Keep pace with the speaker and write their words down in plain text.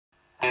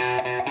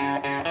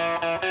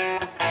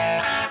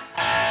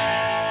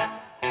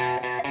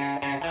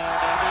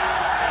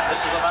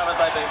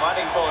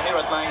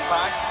Main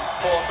Park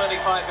for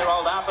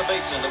 35-year-old Arthur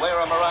Beetson to wear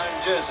a maroon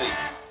jersey.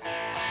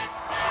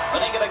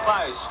 Benega to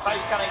close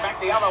cutting back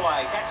the other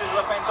way, catches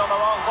the fence on the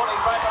wrong foot, he's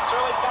broken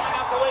through, he's coming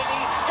up to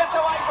Edie, gets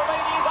away from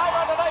Edie, he's over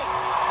underneath.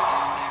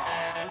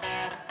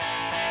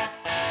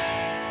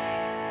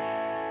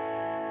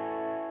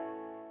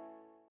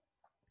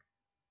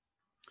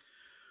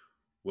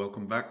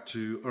 Welcome back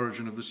to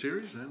Origin of the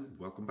Series, and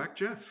welcome back,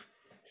 Jeff.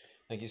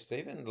 Thank you,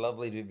 Stephen.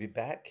 Lovely to be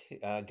back.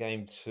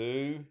 Game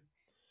 2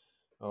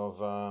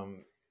 of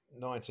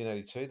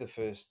 1982, the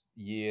first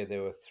year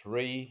there were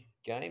 3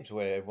 games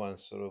where everyone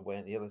sort of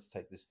went, yeah, let's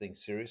take this thing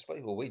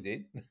seriously. Well, we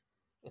did.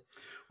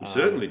 We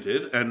certainly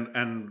did,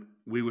 and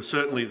we were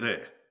certainly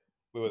there.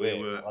 We were there.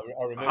 I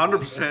remember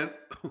 100%.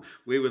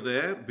 We were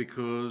there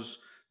because,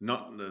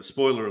 not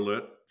spoiler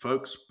alert,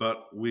 folks,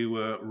 but we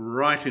were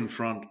right in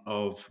front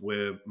of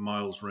where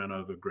Miles ran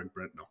over Greg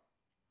Brentnall.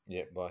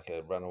 Yeah, like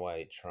a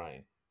runaway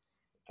train.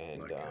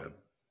 And like a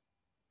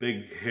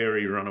big,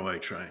 hairy runaway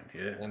train,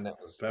 yeah. And that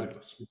was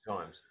fabulous. Good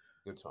times.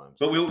 Good times.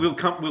 But we'll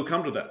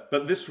come to that.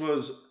 But this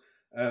was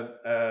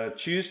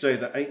Tuesday,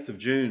 the 8th of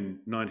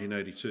June,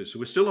 1982. So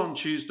we're still on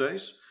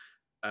Tuesdays.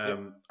 I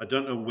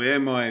don't know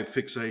where my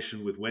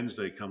fixation with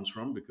Wednesday comes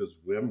from because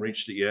we haven't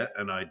reached it yet.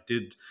 And I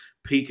did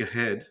peek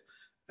ahead,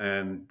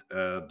 and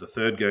the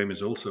third game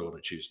is also on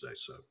a Tuesday.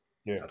 So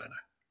I don't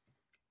know.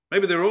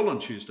 Maybe they're all on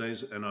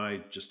Tuesdays, and I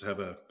just have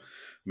a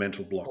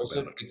mental block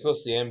about it.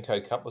 Because the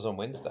AMCO Cup was on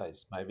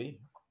Wednesdays, maybe.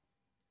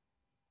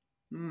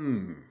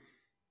 No.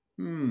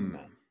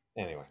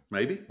 Anyway.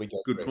 Maybe.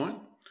 Good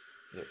point.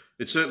 Yep.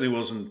 It certainly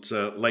wasn't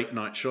late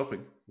night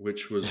shopping,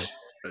 which was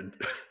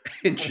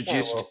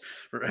introduced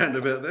around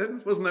about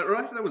then. Wasn't that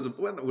right?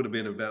 That would have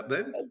been about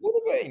then. It would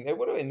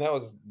have been. That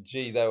was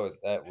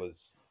that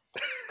was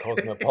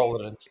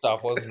cosmopolitan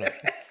stuff, wasn't it?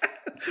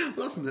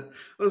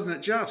 Wasn't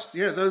it just?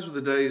 Yeah, those were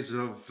the days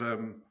of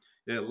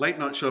late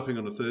night shopping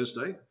on a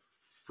Thursday,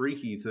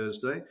 freaky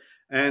Thursday,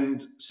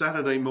 and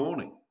Saturday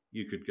morning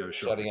you could go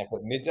shopping. Shutting up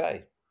at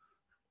midday.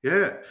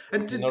 Yeah,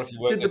 and not if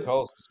you worked at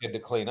Coles, because you had to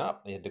clean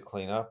up. You had to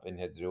clean up and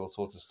you had to do all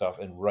sorts of stuff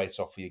and race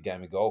off for your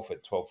game of golf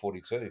at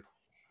 12:42.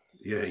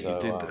 Yeah, so, you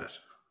did that.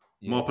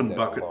 Mop and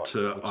bucket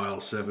to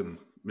aisle 7,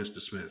 Mr.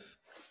 Smith.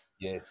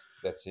 Yeah,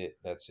 that's it.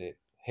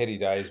 Heady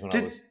days when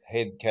I was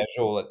head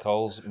casual at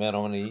Coles, Mount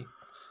Omni,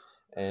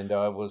 and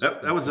I was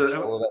that was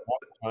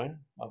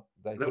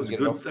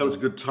a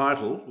good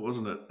title,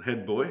 wasn't it?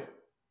 Head boy.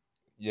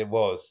 It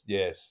was,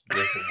 yes, it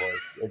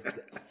was.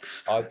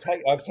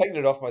 I've taken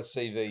it off my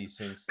CV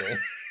since then.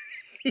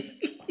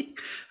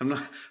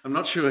 I'm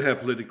not sure how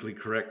politically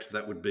correct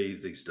that would be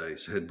these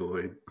days. Head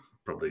boy,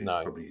 probably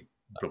not.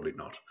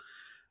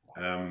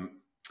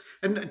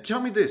 And tell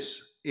me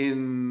this: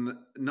 in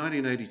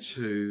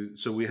 1982,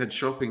 so we had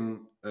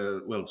shopping.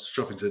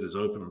 Shopping centres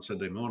open on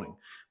Saturday morning.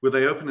 Were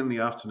they open in the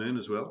afternoon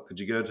as well? Could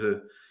you go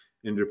to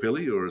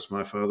Indrapilli, or as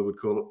my father would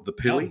call it, the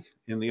Pilli,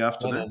 in the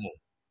afternoon?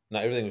 No,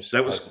 everything was.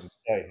 That was.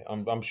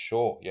 I'm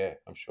sure. Yeah,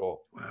 I'm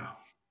sure.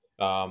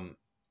 Wow.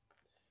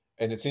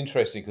 And it's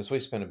interesting because we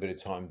spent a bit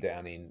of time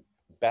down in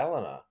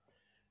Ballina,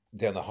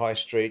 down the high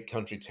street,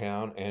 country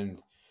town,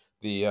 and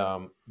the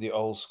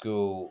old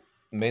school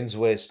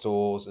menswear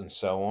stores and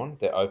so on.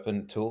 They're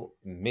open till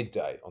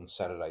midday on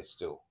Saturday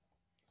still.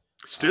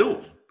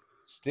 Still.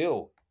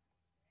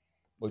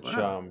 Which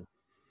not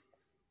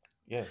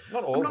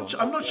all.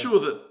 I'm not sure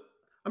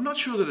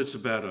that it's a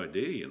bad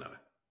idea. You know.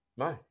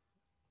 No.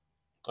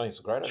 I think it's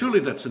a great idea. Surely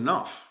that's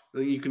enough.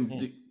 You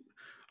can.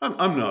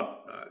 I'm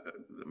not.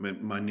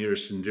 My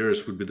nearest and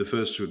dearest would be the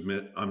first to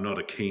admit I'm not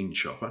a keen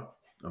shopper.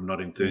 I'm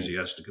not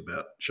enthusiastic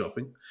about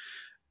shopping,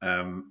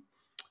 and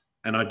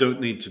I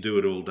don't need to do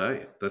it all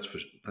day. That's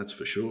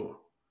for sure.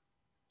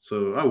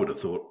 So I would have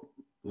thought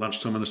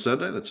lunchtime on a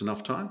Saturday. That's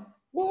enough time.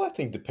 Well, I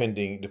think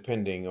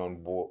depending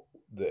on what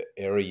the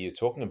area you're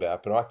talking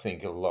about, but I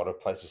think a lot of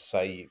places,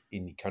 say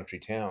in country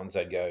towns,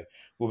 they'd go,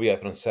 "We'll be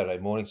open on Saturday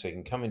morning, so you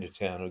can come into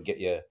town and get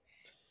your."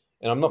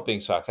 And I'm not being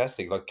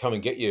sarcastic. Like, come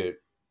and get your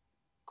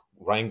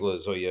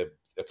Wranglers or your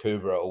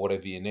Akubra or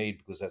whatever you need,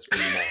 because that's where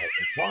you might have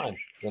some time,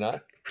 you know.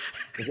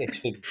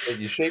 Get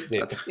your sheep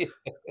dip.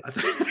 I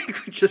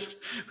think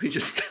we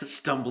just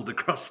stumbled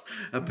across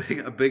a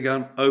big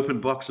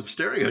open box of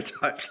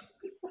stereotypes.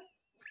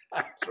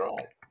 That's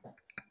right.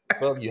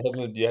 Well, you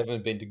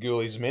haven't been to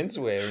Gooley's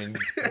Menswear in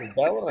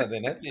Ballina,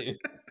 then, have you?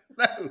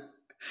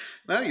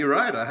 No, you're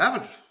right. I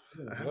haven't.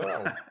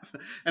 Well.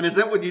 And is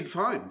that what you'd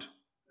find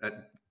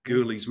at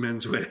Gooley's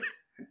Menswear?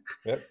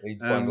 Yep,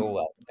 you'd find all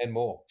that and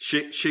more.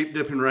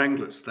 Sheepdip and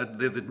wranglers. They're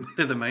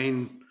the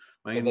main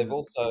But they've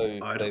also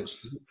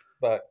items.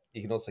 But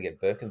you can also get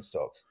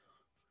Birkenstocks.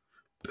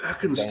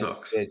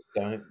 Birkenstocks.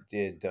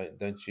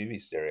 Don't you be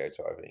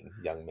stereotyping,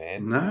 young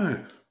man.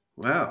 No.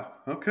 Wow.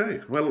 Okay.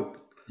 Well,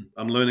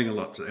 I'm learning a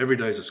lot. Every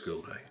day's a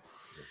school day.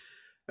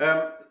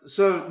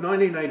 So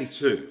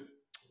 1982.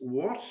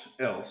 What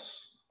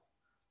else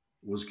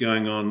was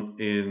going on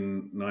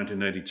in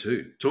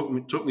 1982?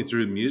 Talk me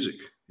through music,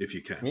 if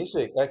you can.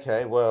 Music.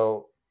 Okay.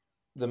 Well,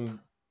 the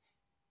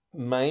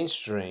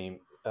mainstream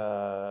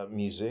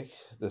music,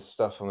 the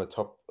stuff on the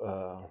top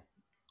of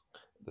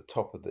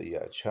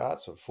the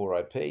charts of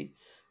 4OP.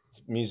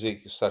 It's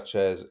music such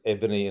as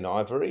Ebony and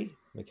Ivory,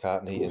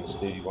 McCartney and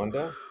Stevie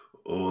Wonder.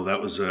 Oh, that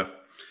was a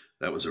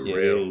Yeah,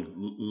 real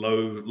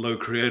low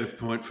creative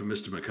point for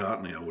Mr.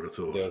 McCartney, I would have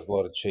thought. there was a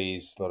lot of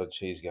cheese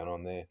going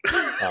on there.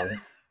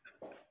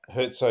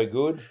 Hurt So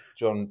Good,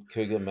 John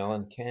Cougar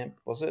Mellencamp,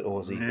 was it? Or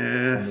was he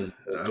Yeah.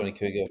 Johnny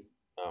Cougar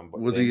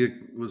Was then?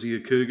 he a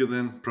cougar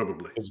then?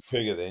 Probably. He was a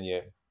Cougar then,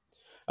 yeah.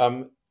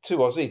 Two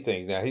Aussie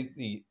things now.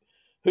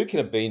 Who Can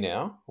It Be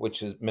Now,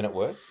 which is Men at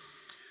Work,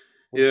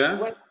 which Yeah. at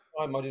the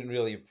time I didn't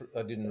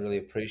really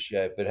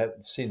appreciate,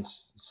 but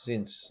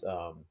since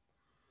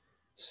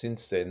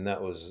then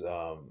that was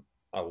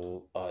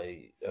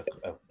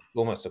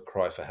almost a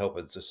cry for help.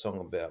 It's a song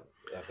about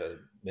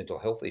mental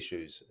health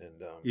issues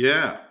and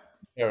Yeah.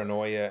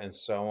 paranoia and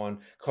so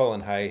on.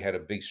 Colin Hay had a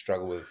big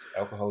struggle with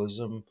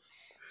alcoholism,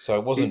 so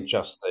it wasn't He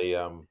just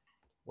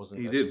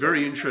wasn't he a did. struggle.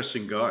 Very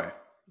interesting guy.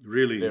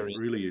 Really, Very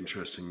really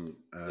interesting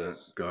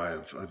yes, guy.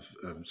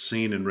 I've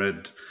seen and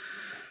read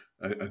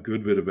a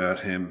good bit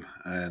about him,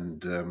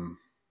 and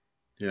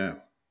yeah,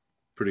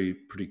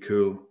 pretty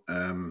cool.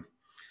 A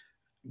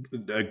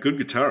good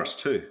guitarist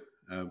too.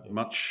 yeah.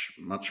 Much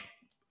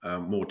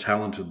more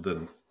talented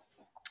than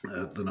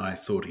I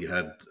thought he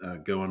had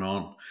going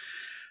on.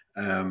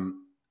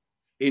 Um,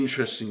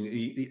 Interesting.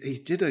 He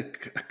did a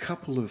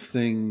couple of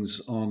things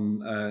on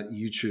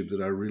YouTube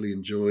that I really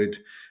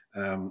enjoyed,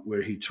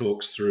 where he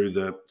talks through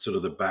the sort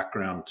of the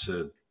background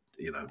to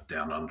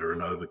Down Under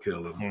and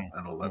Overkill Mm,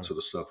 and all that mm. sort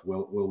of stuff.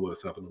 Well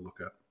worth having a look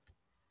at.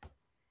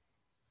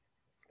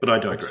 But I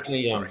It's digress.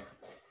 funny. Sorry.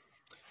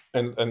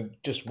 And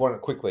just one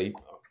quickly,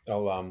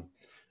 I'll um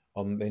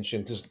I'll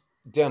mention because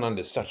Down Under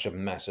is such a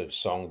massive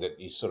song that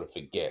you sort of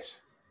forget.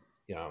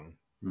 Um,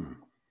 Hmm.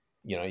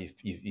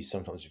 you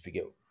sometimes you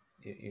forget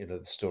the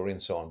story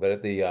and so on. But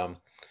at the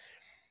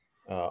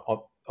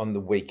on the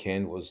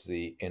weekend was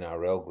the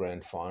NRL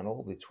Grand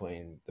Final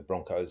between the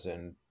Broncos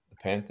and the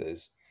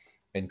Panthers,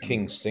 and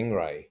King Hmm.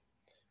 Stingray,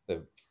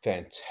 the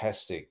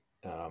fantastic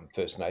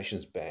First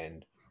Nations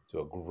band, do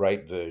a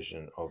great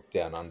version of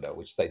Down Under,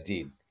 which they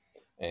did,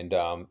 and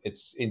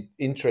it's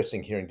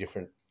interesting hearing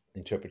different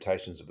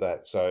interpretations of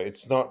that. So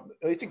it's not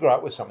if you grow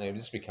up with something, it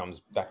just becomes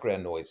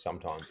background noise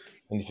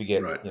sometimes, and you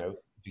forget, Right. how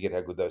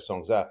good those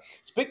songs are.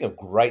 Speaking of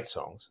great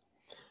songs,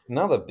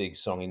 another big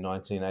song in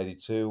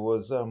 1982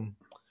 was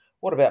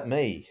 "What About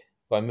Me"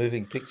 by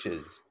Moving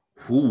Pictures.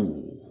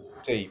 Ooh.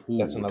 See,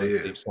 that's Ooh another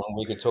dear. deep song.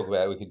 We could talk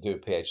about it. We could do a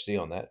PhD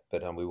on that,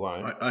 but we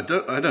won't. I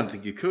don't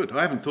think you could.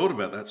 I haven't thought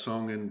about that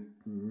song in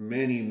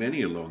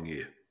many a long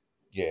year.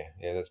 Yeah,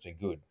 yeah, that's been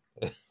good.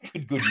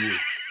 Good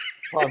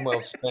use. Time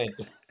well spent.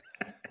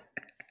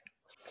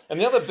 And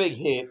the other big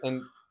hit,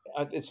 and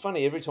it's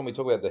funny every time we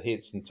talk about the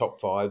hits and top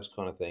fives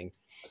kind of thing.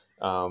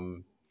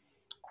 Um,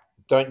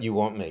 "Don't You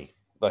Want Me"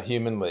 by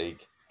Human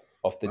League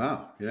off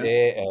Wow. Yeah.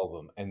 their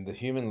album, and the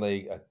Human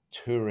League are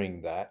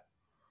touring that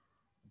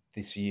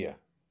this year.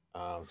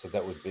 So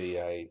that would be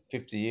a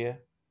 50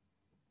 year.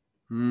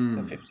 Is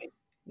that Hmm. 50?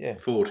 Yeah,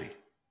 40.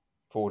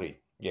 40.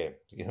 Yeah,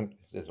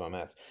 there's my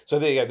maths. So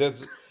there you go.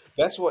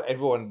 That's what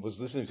everyone was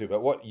listening to,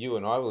 but what you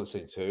and I were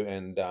listening to,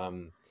 and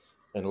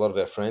a lot of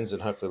our friends,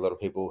 and hopefully a lot of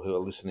people who are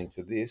listening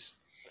to this,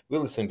 we're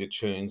listening to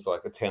tunes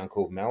like "A Town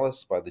Called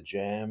Malice" by The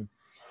Jam,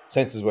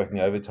 "Senses Working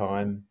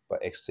Overtime" by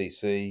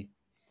XTC,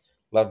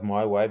 "Love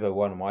My Way" by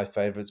one of my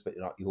favorites, but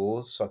not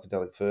yours,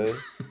 Psychedelic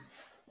Furs,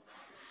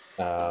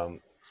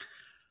 um,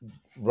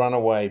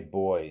 "Runaway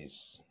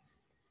Boys"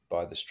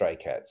 by the Stray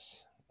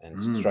Cats,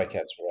 and Stray Hmm.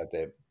 Cats were at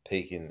their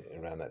peak in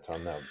around that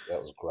time.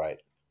 That was great.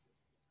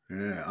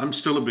 Yeah, I'm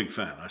still a big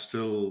fan. I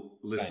still Same.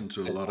 listen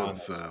to a They're lot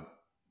of timeless.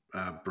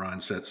 Brian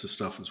Setzer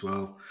stuff as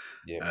well.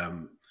 Yeah.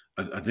 Um,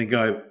 I think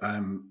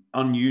I'm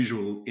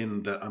unusual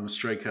in that I'm a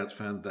Stray Cats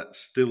fan that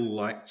still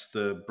liked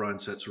the Brian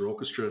Setzer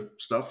orchestra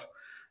stuff.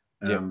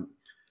 Yep. Um,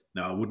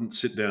 Now, I wouldn't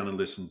sit down and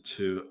listen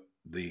to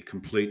the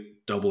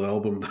complete double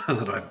album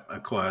that I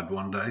acquired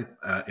one day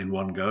in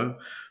one go,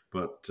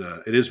 but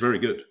it is very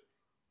good.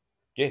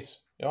 Yes.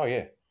 Oh,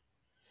 yeah.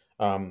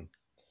 Um,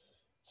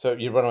 so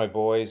you Runaway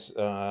Boys,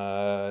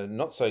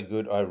 not so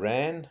good. I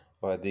Ran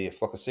by the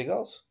Flock of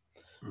Seagulls.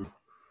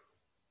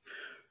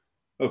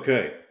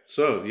 Okay,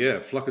 so yeah,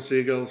 Flock of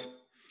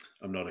Seagulls.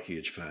 I'm not a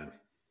huge fan.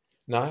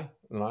 No,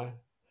 no.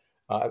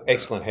 No.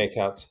 Excellent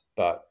haircuts,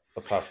 but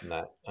apart from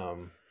that,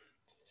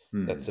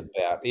 that's Hmm.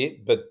 about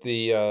it. But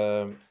the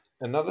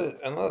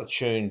another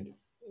tune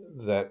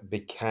that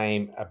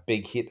became a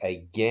big hit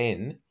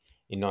again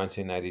in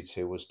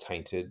 1982 was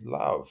 "Tainted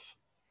Love,"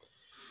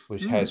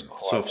 which has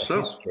quite Soft a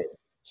sell. history.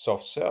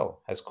 Soft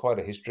Cell has quite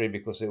a history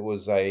because it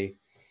was a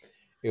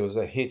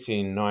hit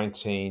in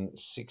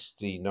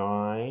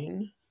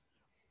 1969,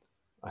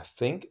 I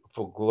think,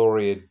 for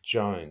Gloria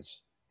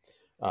Jones.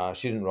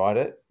 She didn't write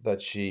it,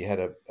 but she had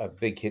a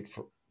big hit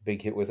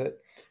with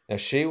it. Now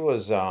she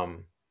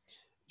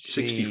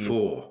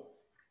 64.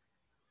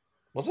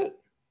 was it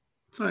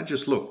I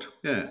just looked.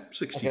 Yeah, okay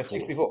 64.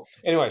 64.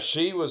 Anyway,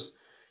 she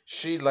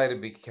later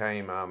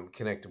became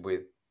connected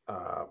with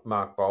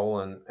Mark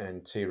Bolan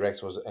and T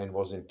Rex was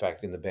in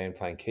fact in the band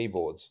playing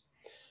keyboards.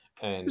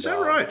 Is And that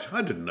right?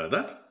 I didn't know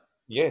that.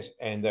 yes,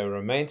 and they were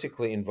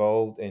romantically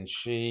involved. And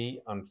she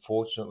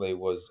unfortunately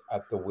was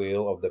at the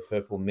wheel of the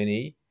Purple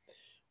Mini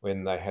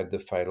when they had the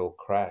fatal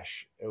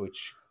crash,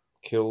 which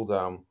killed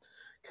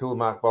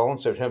Mark Bolan.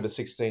 September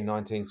 16,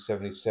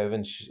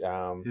 1977.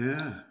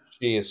 Yeah.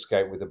 She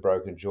escaped with a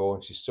broken jaw,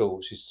 and she's still.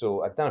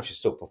 I don't know if she's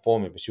still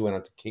performing, but she went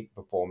on to keep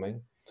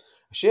performing.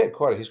 She had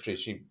quite a history.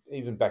 She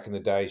even back in the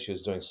day, she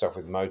was doing stuff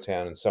with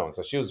Motown and so on.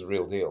 So she was the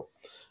real deal.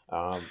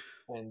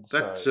 And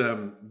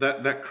so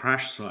That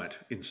crash site,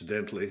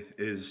 incidentally,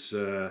 is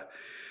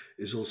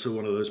also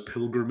one of those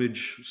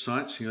pilgrimage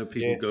sites. You know,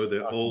 people go yes,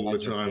 there I can all the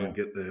imagine. time Yeah, and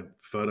get their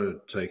photo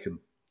taken,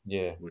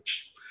 yeah.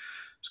 which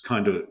is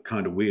kind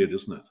of weird,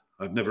 isn't it?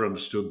 I've never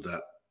understood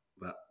that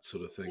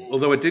sort of thing.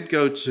 Although I did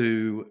go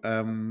to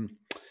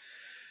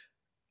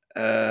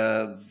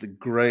the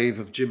grave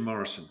of Jim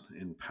Morrison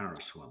in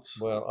Paris once.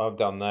 Well, I've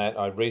done that.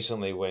 I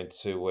recently went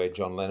to where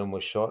John Lennon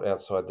was shot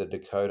outside the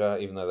Dakota,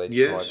 even though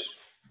Yes.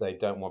 they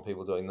don't want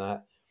people doing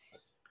that.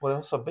 What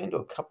else? I've been to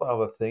a couple of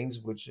other things,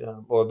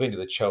 I've been to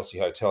the Chelsea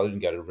Hotel. I didn't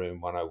go to Room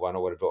 101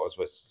 or whatever it was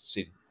where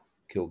Sid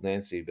killed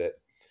Nancy, but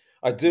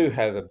I do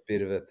have a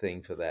bit of a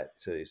thing for that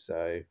too.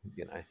 So,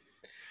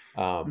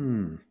 um,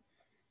 Hmm.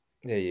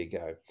 there you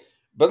go.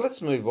 But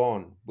let's move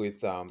on with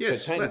so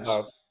Yes. Tainted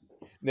Love. Let's.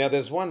 Now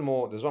there's one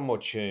more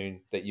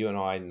tune that you and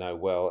I know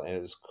well, and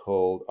it's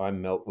called "I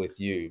Melt with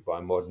You"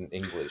 by Modern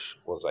English.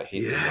 It was a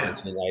hit in Yeah.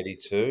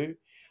 1982.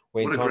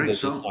 What a Went on great to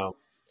song. become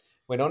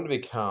went on to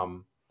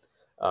become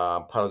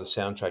part of the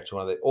soundtrack to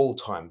one of the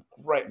all-time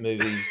great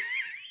movies,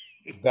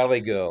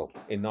 Valley Girl,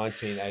 in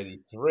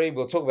 1983.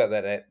 We'll talk about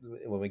that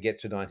when we get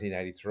to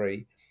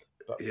 1983.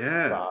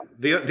 Yeah. But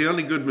The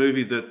only good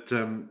movie that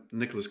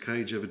Nicolas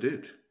Cage ever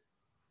did.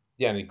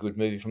 the only good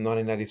movie from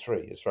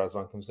 1983, as far as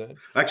I'm concerned.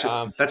 Actually,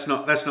 Um, that's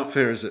not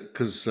fair, is it?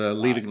 Because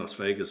Leaving Las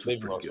Vegas was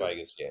Leaving pretty Las good.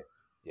 Vegas, yeah,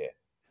 yeah.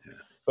 Yeah.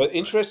 But Right.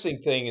 interesting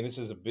thing, and this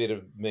is a bit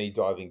of me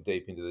diving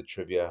deep into the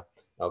trivia.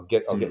 I'll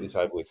get this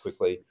over with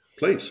quickly.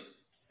 Please.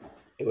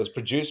 It was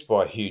produced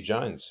by Hugh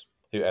Jones,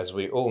 who, as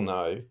we all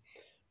know,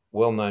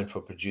 well known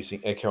for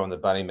producing Echo and the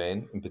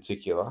Bunnymen in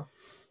particular.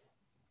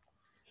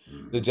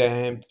 The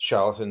Damned,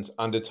 Charlatans,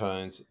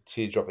 Undertones,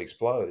 Teardrop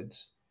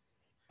Explodes.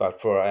 But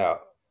for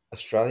our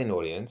Australian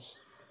audience,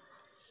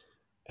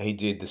 he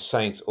did The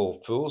Saints All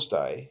Fools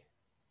Day.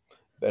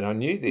 And I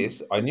knew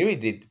this. I knew he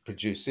did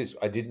produce this.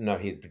 I didn't know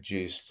he had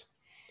produced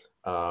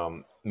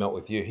Melt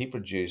With You. He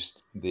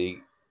produced the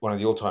one of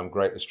the all-time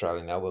great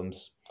Australian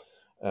albums,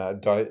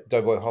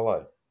 Doughboy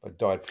Hollow by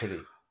Died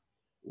Pretty.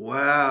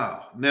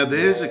 Wow. Now Yeah,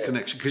 there's a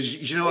connection because I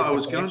there's a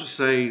was going to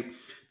connection. say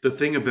the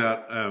thing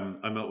about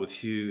I Melt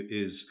with You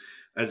is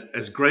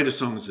as great a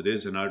song as it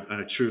is, and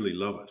I truly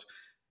love it.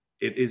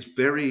 It is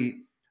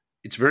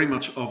it's very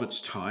much of its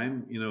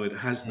time. You know, it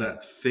has Mm.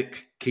 that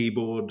thick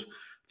keyboard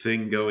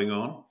thing going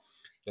on,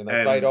 And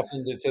they fade and off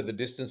into the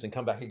distance and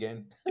come back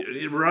again.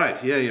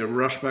 right, yeah, you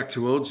rush back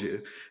towards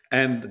you.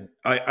 And Mm.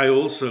 I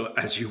also,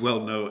 as you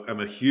well know, am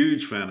a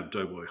huge fan of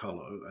Doughboy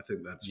Hollow. I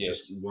think that's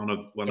just Yes. one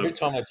Every of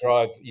time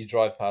you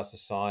drive past a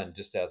sign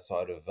just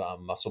outside of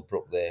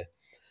Musselbrook there,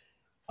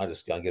 I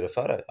just go and get a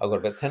photo. I've got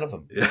about 10 of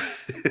them.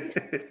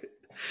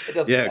 It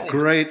doesn't yeah, change.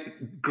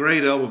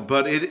 great album,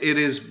 but it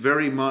is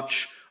very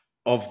much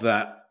of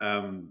that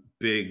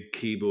big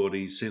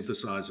keyboardy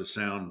synthesizer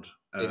sound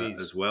It is.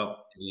 as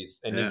well. It is.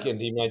 And Yeah.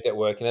 he made that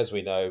work. And as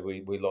we know,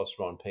 we lost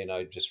Ron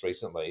Pino just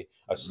recently.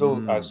 I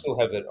Mm. still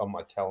have it on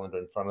my calendar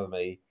in front of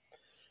me.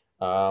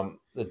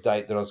 The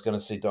date that I was going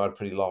to see Died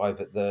Pretty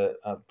live at the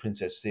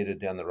Princess Theatre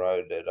down the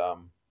road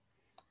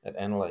at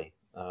Annerley.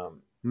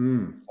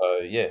 Mm. So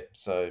yeah,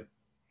 so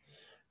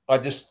I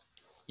just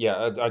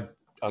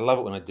I love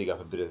it when I dig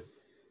up a bit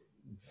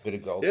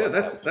of gold Yeah, like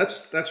that's that.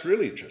 that's that's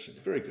really interesting.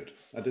 Very good.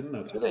 I didn't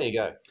know So that. there you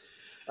go.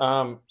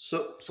 Um,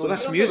 So so we'll get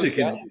that's on to the music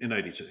game. in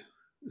 '82.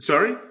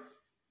 Sorry.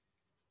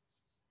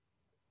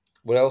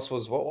 What else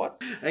was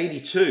what?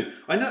 82.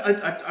 I know.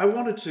 I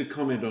wanted to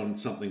comment on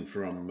something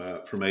from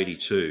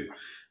 82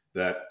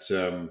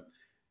 that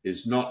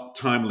is not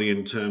timely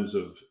in terms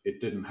of it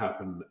didn't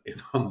happen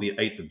on the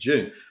 8th of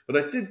June, but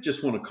I did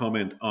just want to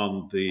comment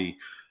on the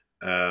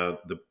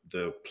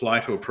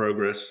plight or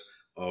progress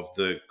of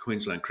the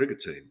Queensland cricket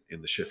team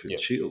in the Sheffield Yeah.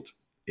 Shield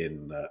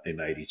in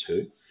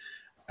 '82,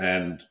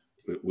 and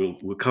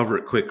we'll cover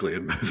it quickly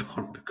and move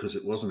on because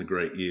it wasn't a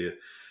great year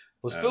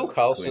Was Phil for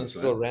Coulson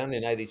still Queensland. around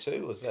in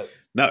 '82? Was that?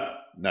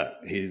 No,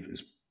 he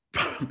was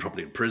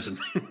probably in prison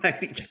in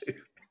 '82.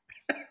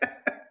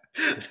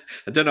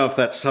 I don't know if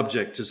that's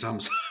subject to some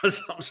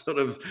sort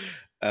of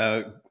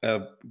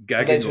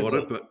gagging order,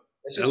 Allegedly. but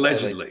Let's just say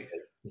allegedly. allegedly,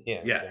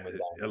 Yeah, yeah, then we're done.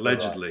 We're right.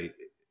 allegedly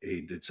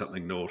he did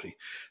something naughty.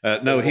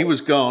 But No, he he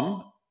was was.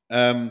 gone.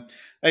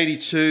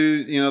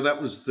 82. You know,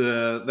 that was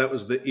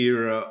the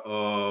era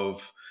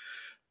of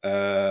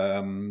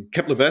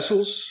Kepler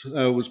Vessels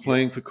was Yep.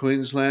 playing for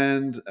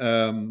Queensland.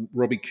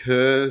 Robbie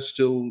Kerr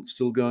still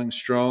going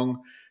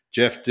strong.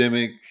 Jeff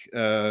Dimmick,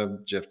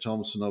 Jeff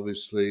Thompson,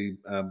 obviously.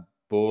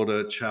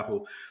 Border,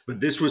 Chapel. But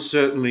this was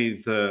certainly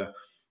the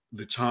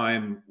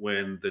time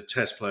when the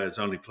Test players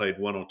only played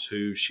 1 or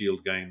 2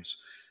 Shield games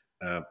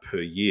per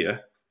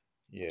year,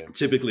 Yeah.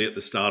 typically at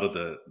the start of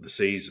the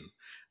season,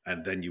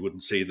 and then you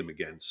wouldn't see them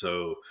again.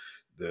 So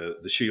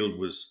the Shield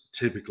was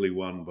typically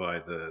won by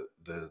the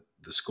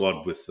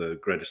squad with the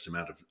greatest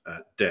amount of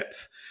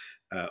depth,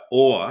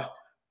 or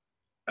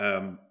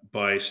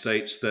by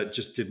states that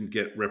just didn't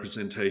get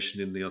representation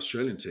in the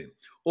Australian team.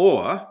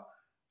 Or,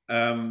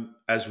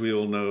 as we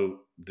all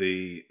know,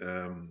 the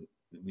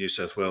New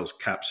South Wales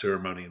cap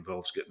ceremony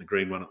involves getting a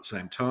green one at the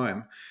same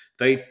time.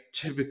 They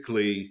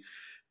typically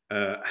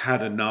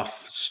had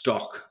enough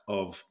stock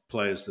of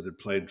players that had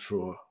played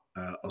for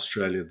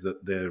Australia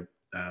that their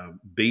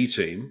B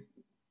team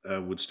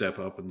would step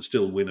up and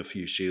still win a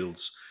few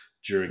Shields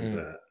during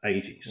the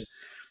 80s.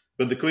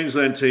 But the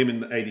Queensland team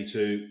in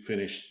 '82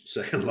 finished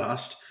second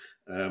last,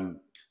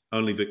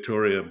 only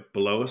Victoria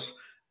below us,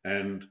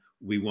 and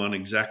we won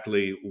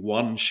exactly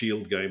 1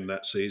 Shield game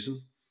that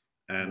season,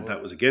 and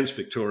that was against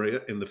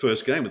Victoria in the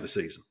first game of the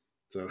season.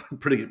 So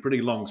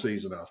pretty long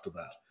season after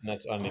that. And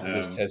that's only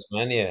because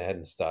Tasmania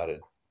hadn't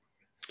started.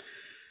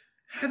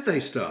 Had they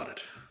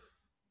started?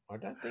 I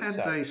don't think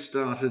Had so. they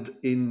started,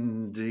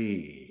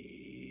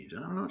 indeed.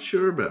 I'm not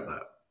sure about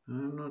that.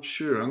 I'm not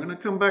sure. I'm going to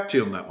come back to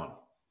you on that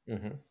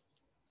one.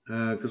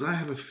 Because I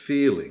have a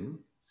feeling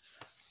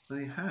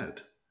they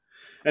had.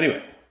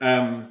 Anyway,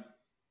 no,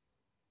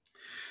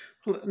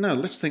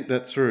 let's think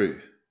that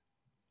through.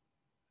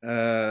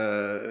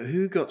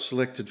 Who got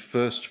selected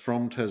first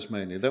from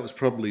Tasmania? That was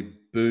probably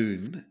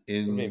Boone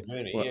in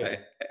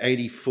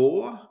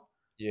 84?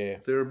 Yeah.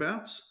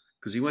 Thereabouts?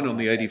 Because he went on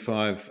the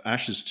 85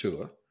 Ashes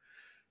tour.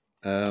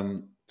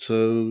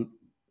 So,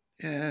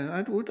 yeah,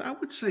 I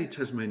would say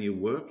Tasmania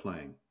were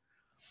playing.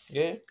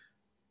 Yeah.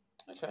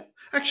 Okay.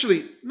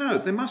 Actually, no,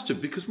 they must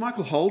have, because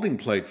Michael Holding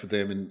played for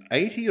them in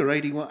 80 or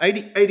 81,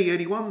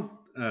 81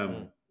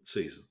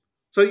 season.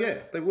 So, yeah,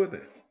 they were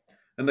there.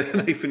 And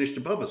they finished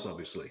above us,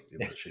 obviously,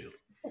 in the Shield.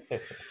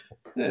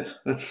 Yeah,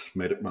 that's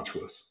made it much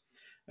worse.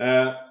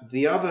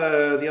 The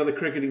other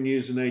cricketing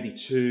news in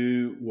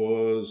 '82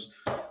 was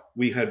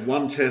we had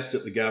 1 test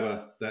at the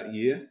Gabba that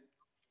year,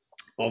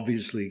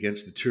 obviously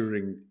against the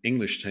touring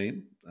English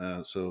team.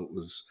 So it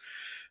was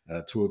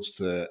towards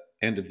the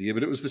end of the year,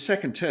 but it was the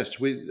second test.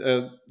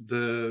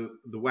 The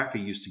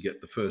Wacker used to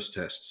get the first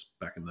test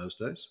back in those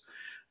days.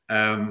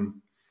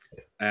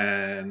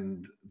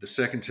 And the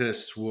second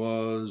test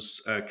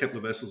was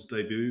Kepler Wessel's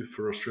debut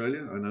for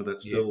Australia. I know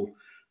that still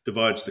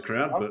divides the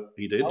crowd, but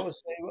he did. I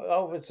was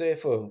there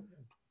for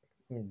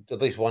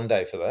at least one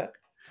day for that.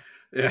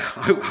 Yeah,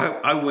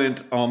 I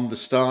went on the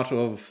start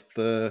of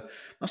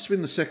must have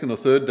been the second or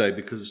third day,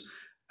 because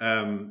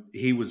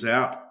he was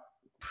out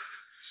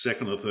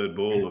second or third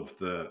ball of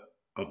the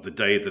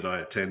day that I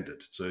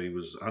attended. So he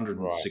was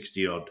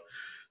 160 odd,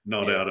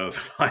 not out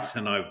overnight,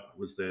 and I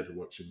was there to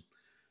watch him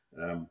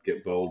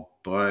get bowled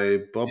by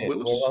Bob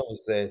Willis. Well, I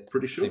was there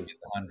pretty sure.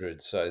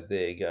 100, so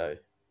there you go.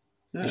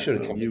 Yeah, you should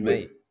have come with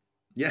me.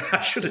 Yeah, I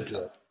should have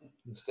done.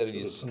 Instead of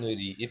your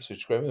snooty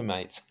Ipswich grammar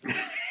mates.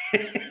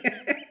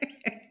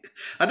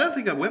 I don't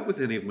think I went with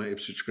any of my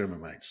Ipswich grammar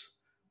mates.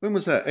 When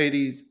was that?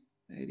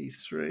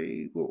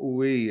 83? What were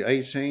we?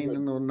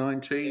 18 or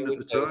 19 at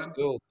the time?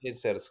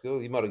 Kids out of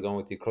school. You might have gone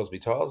with your Crosby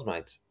Tiles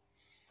mates.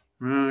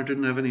 No, I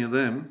didn't have any of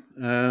them.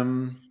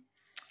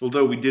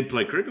 Although we did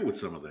play cricket with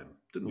some of them,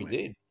 didn't we? We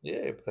did.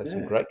 Yeah, we played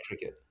some great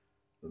cricket.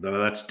 Though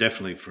that's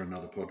definitely for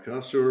another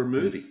podcast or a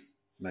movie,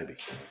 maybe.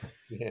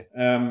 Yeah.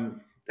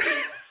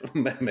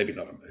 Maybe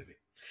not a movie.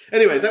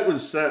 Anyway, that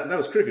was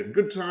cricket.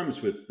 Good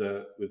times with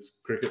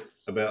cricket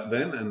about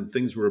then, and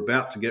things were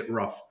about to get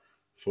rough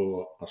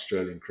for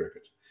Australian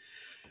cricket.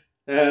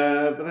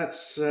 But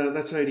that's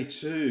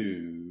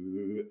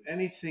 '82.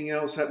 Anything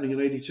else happening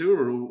in '82,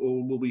 or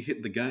will we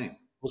hit the game?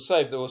 We'll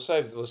save. I've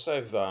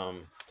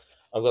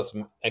got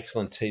some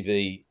excellent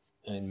TV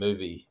and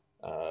movie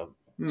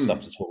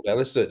stuff to talk about.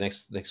 Let's do it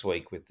next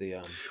week with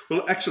the.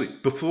 Well, actually,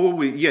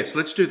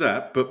 let's do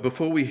that. But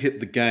before we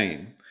hit the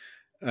game,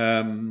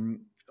 I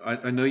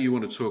know you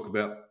want to talk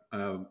about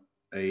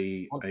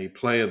a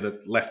player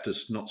that left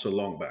us not so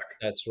long back.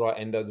 That's right,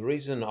 and the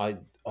reason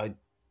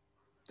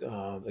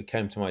it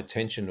came to my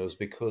attention was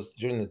because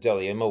during the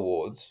Dally M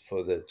Awards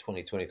for the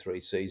 2023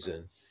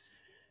 season,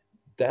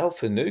 Dale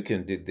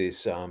Finucane did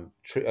this.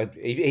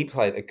 He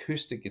played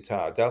acoustic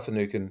guitar. Dale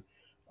Finucane,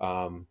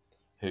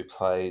 who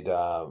played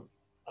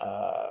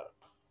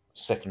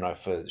second row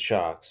for the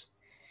Sharks,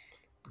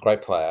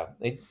 great player.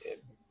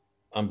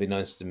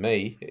 Unbeknownst to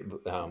me,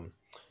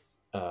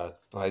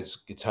 plays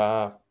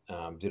guitar.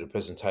 Did a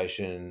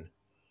presentation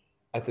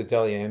at the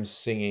Dally M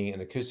singing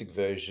an acoustic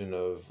version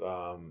of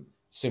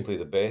Simply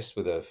the Best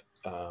with a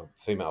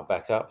female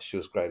backup. She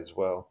was great as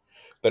well.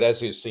 But as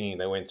he was singing,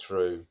 they went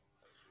through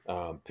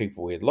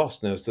people we had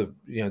lost. And there was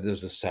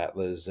there's the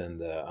Sattlers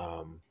and the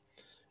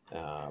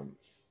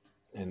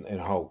and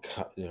a whole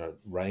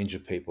range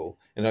of people.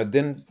 And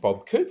then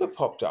Bob Cooper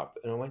popped up,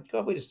 and I went,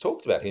 God, we just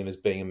talked about him as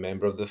being a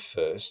member of the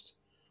first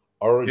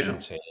Origin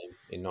team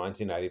in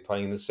 1980,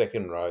 playing in the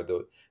second row,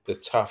 the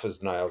tough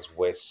as nails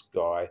West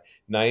guy,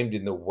 named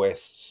in the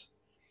West's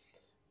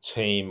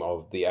team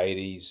of the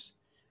 80s,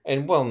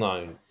 and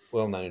well-known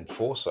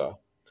enforcer.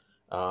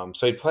 So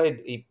he played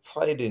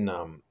in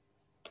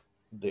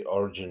the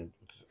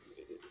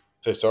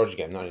first Origin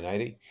game,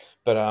 1980.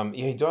 But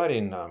he died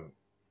in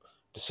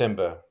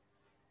December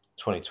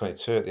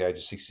 2022 at the age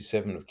of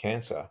 67 of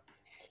cancer.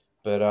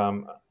 But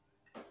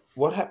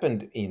what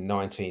happened in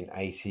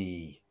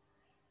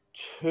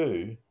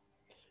 1982?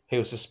 He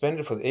was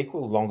suspended for the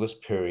equal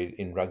longest period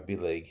in rugby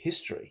league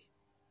history.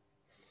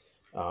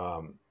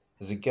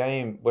 There's a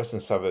game, Western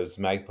Suburbs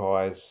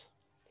Magpies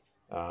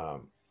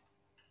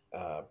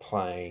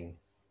playing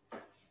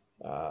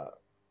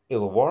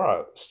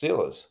Illawarra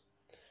Steelers.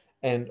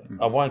 And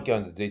I won't go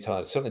into detail.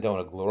 I certainly don't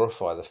want to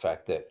glorify the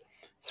fact that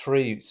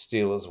 3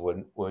 Steelers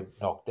were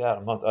knocked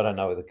out. I don't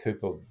know whether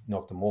Cooper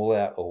knocked them all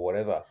out or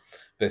whatever,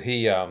 but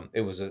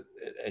it was an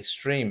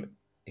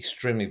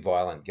extremely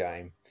violent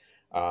game.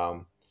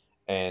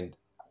 And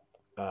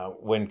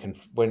when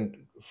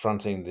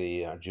confronting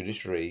the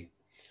judiciary,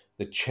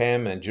 the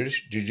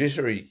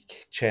judiciary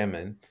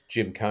chairman,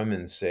 Jim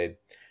Coman, said,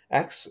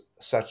 "Acts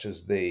such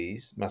as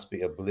these must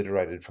be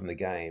obliterated from the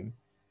game,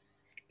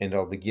 and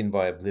I'll begin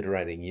by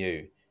obliterating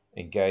you,"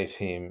 and gave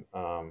him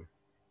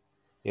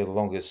the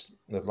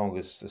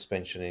longest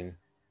suspension in.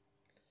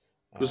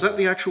 Was that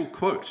the actual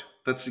quote?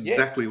 That's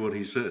exactly what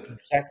he said.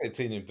 Exactly, it's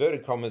in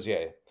inverted commas.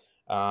 Yeah.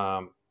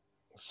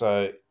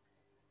 So,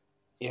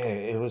 yeah,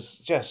 it was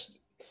just.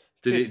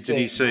 Did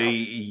he say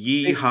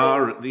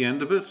 "yee-haw" at the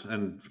end of it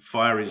and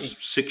fire his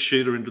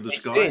 6-shooter into the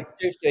sky?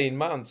 15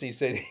 months. He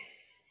said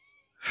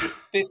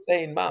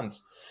 15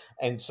 months,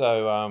 and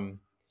so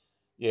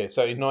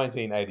so in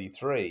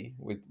 1983,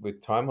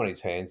 with time on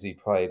his hands, he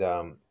played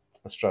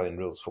Australian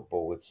rules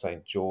football with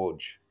St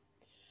George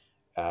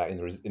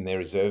in their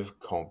reserve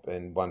comp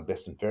and won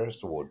Best and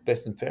Fairest award.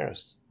 Best and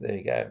Fairest. There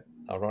you go.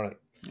 Ironic.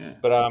 Yeah.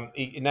 But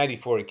in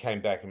 '84, he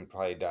came back and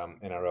played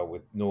NRL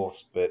with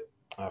Norths, but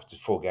after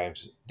 4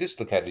 games,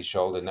 dislocated his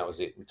shoulder, and that was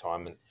it,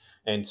 retirement.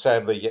 And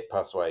sadly, yet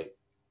passed away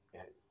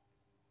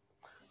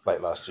late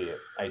last year,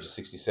 age of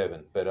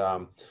 67. But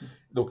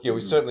look, yeah,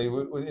 we certainly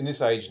in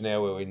this age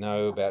now where we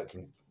know about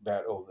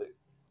all the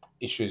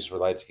issues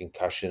related to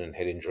concussion and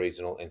head injuries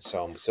and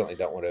so on. We certainly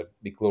don't want to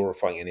be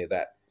glorifying any of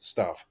that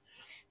stuff.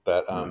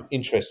 But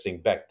interesting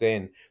back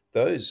then,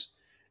 if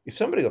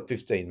somebody got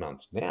 15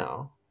 months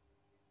now,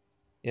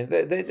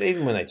 they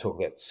even when they talk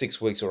about 6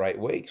 weeks or 8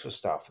 weeks for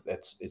stuff,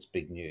 it's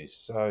big news.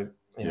 So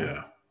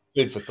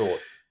food for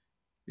thought.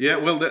 Yeah,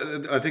 well,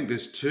 I think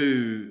there's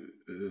two.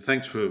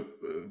 Thanks for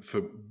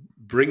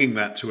bringing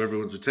that to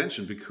everyone's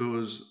attention,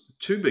 because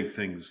 2 big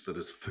things that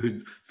is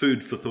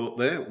food for thought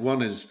there.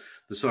 One is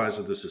the size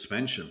of the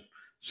suspension.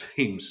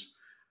 Seems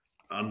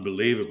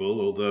unbelievable,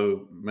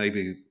 although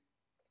maybe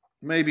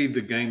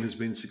the game has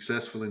been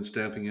successful in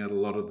stamping out a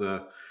lot of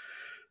the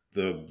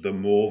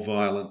more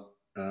violent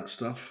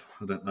stuff.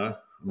 I don't know.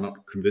 I'm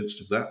not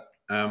convinced of that.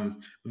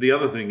 But the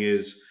other thing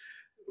is,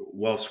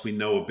 whilst we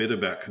know a bit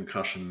about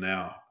concussion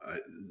now,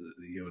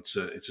 it's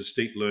a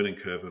steep learning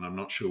curve, and I'm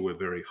not sure we're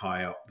very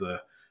high up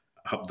that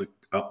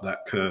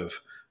curve.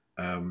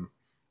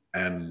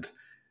 And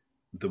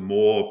the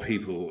more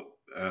people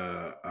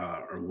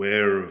are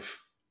aware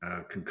of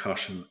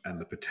concussion and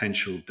the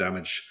potential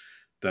damage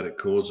that it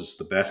causes,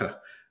 the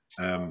better.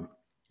 I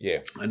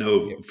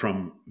know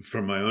from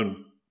my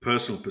own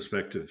personal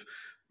perspective,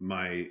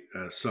 my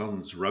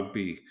son's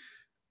rugby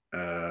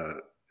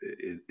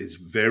is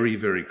very,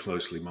 very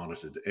closely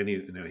monitored.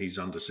 He's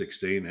under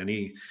 16.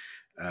 Any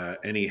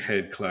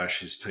head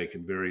clash is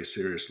taken very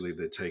seriously.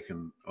 They're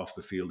taken off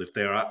the field if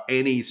there are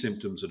any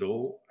symptoms at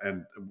all,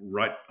 and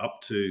right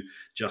up to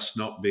just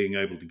not being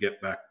able to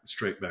get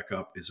straight back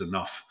up is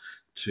enough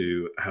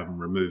to have them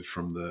removed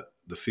from the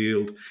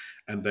field,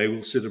 and they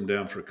will sit them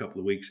down for a couple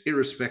of weeks,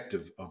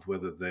 irrespective of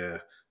whether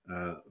they're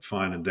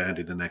fine and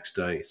dandy the next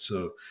day.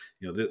 So,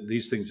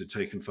 these things are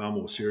taken far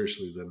more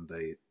seriously than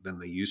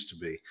they used to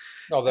be.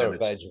 Oh, they're a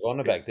badge of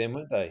honour back then,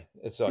 weren't they?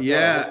 It's like,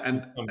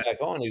 and come back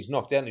on. He was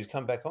knocked out, and he's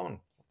come back on.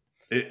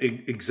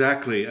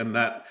 Exactly, and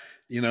that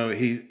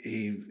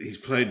he's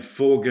played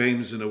 4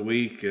 games in a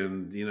week,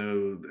 and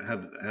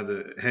had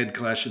a head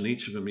clash in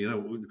each of them.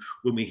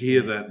 When we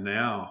hear that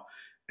now,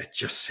 it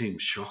just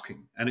seems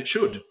shocking, and it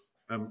should.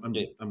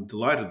 I'm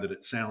delighted that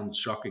it sounds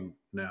shocking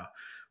now.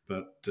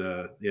 But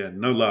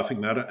no laughing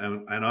matter,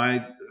 and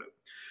I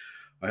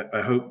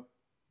hope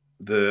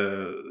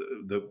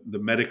the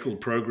medical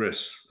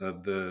progress,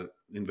 the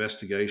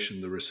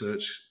investigation, the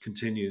research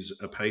continues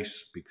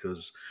apace,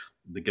 because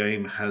the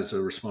game has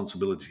a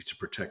responsibility to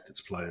protect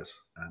its players.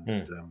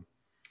 And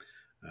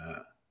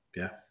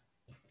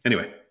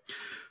anyway,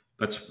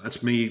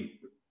 that's me,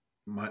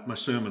 my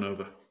sermon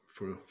over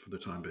for the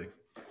time being.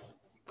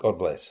 God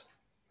bless.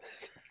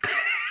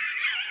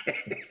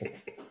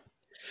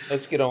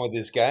 Let's get on with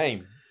this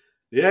game.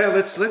 Yeah,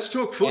 let's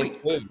talk footy.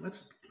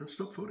 Let's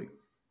talk footy.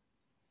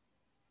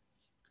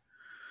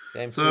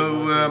 Game 2,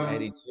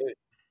 1982.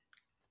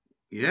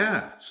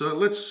 Yeah. So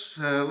let's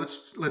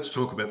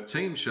talk about the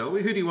team, shall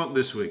we? Who do you want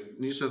this week?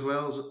 New South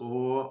Wales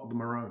or the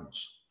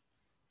Maroons?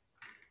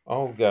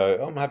 I'll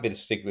go. I'm happy to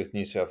stick with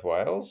New South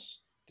Wales.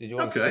 Did you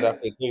want to sit Okay.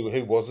 up with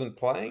who wasn't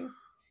playing?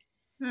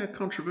 Yeah,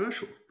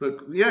 controversial, but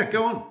yeah,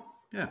 go on.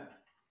 Yeah.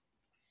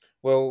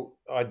 Well,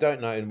 I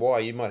don't know and why.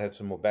 You might have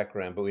some more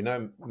background, but we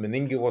know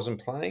Meninga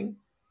wasn't playing.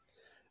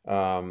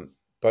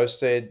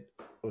 Bosted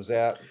was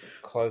out.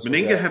 Close was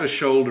Meninga out. had a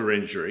shoulder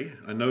injury.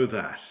 I know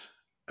that.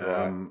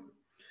 Right.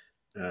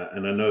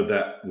 And I know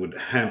that would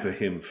hamper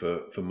him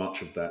for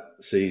much of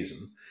that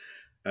season.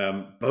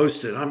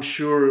 Boasted, I'm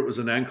sure it was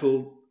an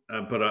ankle,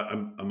 but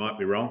I might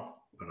be wrong.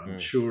 But I'm Mm.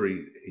 sure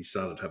he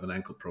started having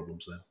ankle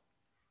problems then.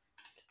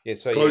 Yeah.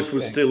 So yeah, Close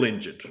was still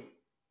injured.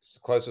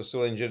 Close was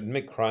still injured.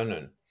 Mick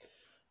Cronin,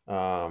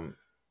 no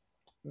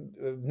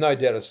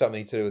doubt, it's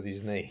something to do with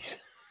his knees.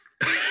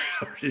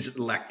 Or is it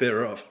lack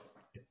thereof?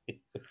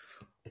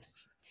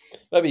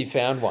 Maybe he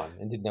found one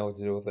and didn't know what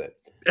to do with it.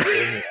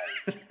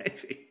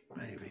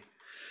 Maybe.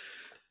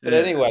 But Yeah.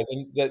 anyway,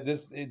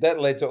 that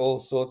led to all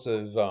sorts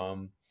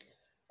of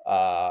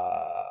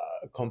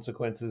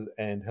consequences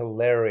and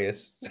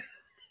hilarious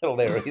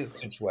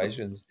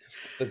situations.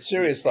 But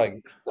serious,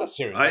 like not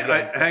serious.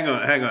 Hang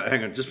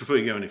on. Just before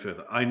you go any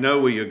further, I know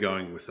where you're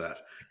going with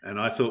that, and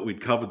I thought we'd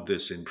covered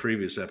this in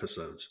previous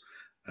episodes.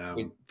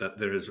 That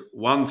there is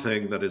one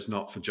thing that is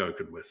not for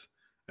joking with,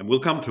 and we'll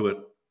come to it.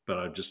 But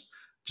I just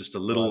a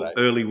little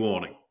Righto. early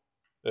warning.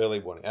 Early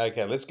warning.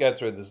 Okay, let's go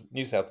through this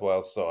New South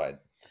Wales side.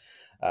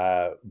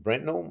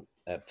 Brentnall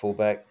at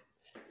fullback,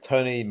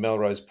 Tony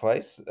Melrose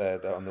Place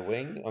on the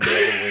wing. On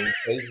the other wing,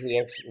 he's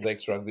the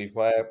ex-rugby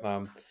player.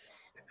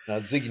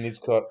 Ziggy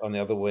Niscott on the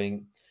other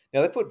wing.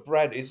 Now they put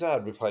Brad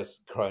Izzard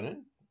replaced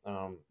Cronin.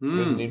 He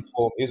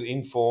was an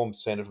informed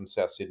centre from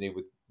South Sydney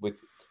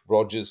with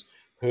Rogers,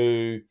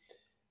 who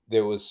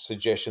there was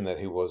suggestion that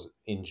he was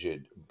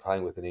injured,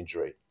 playing with an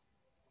injury.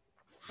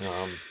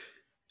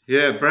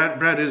 Yeah,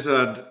 Brad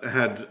Izzard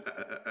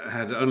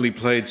had only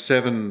played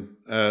 7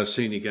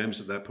 senior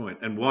games at that point.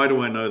 And why do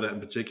I know that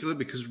in particular?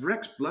 Because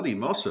Rex bloody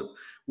Mossop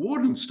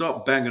wouldn't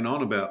stop banging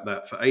on about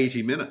that for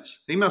 80 minutes.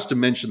 He must have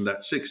mentioned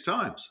that 6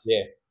 times.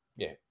 Yeah.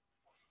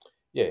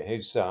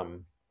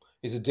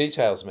 He's a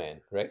details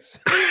man, Rex.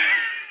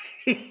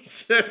 He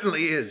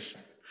certainly is.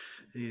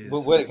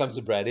 Well, when it comes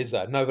to Brad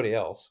Izzard, nobody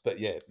else. But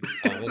yeah,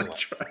 anyway.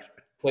 That's right.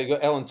 So you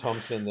got Alan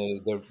Thompson,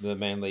 the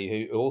Manly,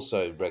 who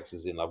also Rex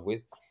is in love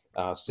with.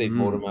 Steve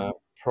Mortimer,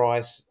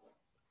 Price,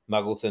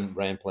 Muggleton,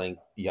 Rampling,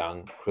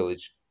 Young,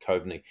 Krillage,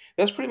 Coveney.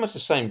 That's pretty much the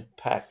same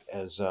pack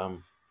as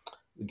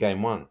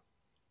game 1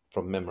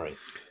 from memory.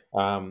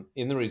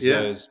 In the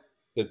reserves,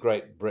 the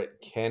great Brett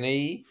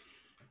Kenny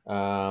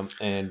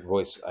and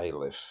Royce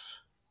Aliff.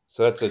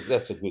 So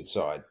that's a good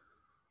side.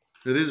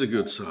 It is a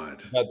good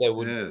side. But they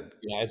would,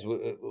 as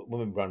when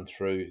we run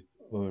through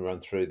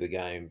the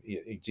game,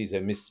 geez, they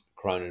missed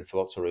Cronin for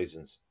lots of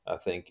reasons. I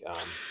think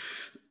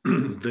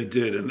they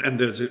did, and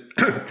there's a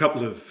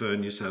couple of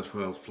New South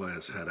Wales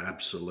players had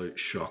absolute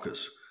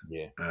shockers.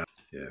 Yeah, well,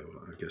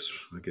 I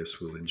guess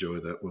we'll enjoy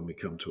that when we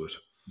come to it.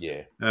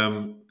 Yeah,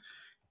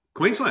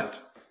 Queensland.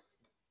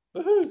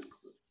 Woohoo!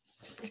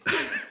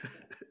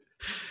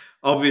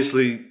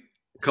 Obviously,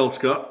 Cole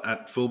Scott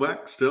at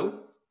fullback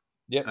still.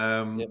 Yep.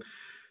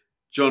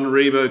 John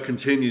Rebo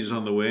continues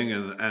on the wing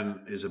and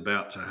is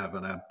about to have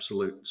an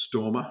absolute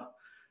stormer.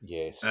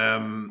 Yes.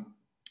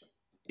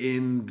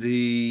 In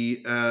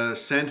the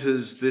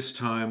centres this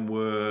time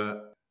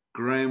were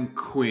Graham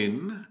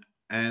Quinn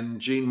and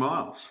Gene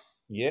Miles.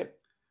 Yep.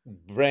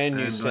 Brand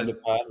new centre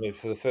partner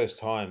for the first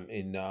time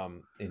in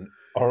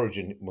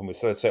Origin, when we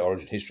say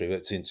Origin history,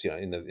 but since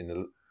in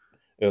the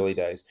early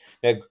days.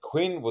 Now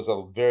Quinn was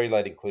a very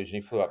late inclusion.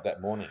 He flew up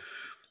that morning.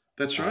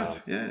 That's right.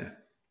 Yeah.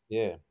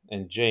 Yeah,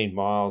 and Gene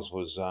Miles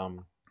was.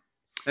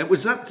 And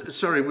was that?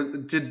 Sorry,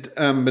 did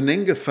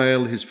Meninga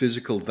fail his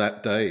physical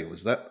that day?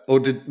 Was that, or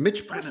did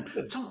Mitch Brennan?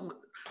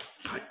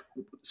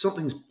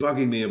 Something's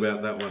bugging me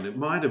about that one. It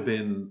might have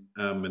been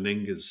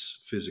Meninga's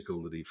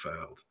physical that he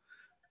failed.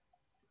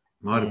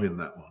 Might have been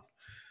that one.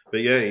 But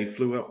yeah, he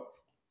flew up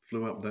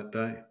that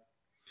day.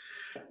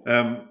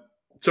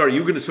 Sorry,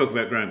 you were going to talk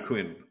about Graham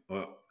Quinn,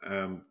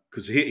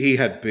 because he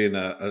had been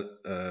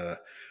a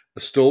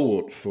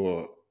stalwart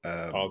for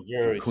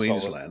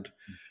Queensland.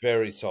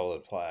 Very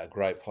solid player,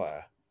 great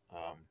player.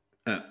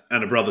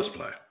 And a brothers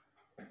player.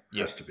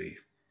 Has to be.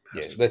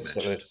 I'll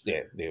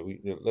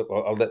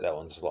let that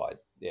one slide.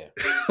 Yeah.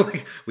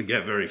 We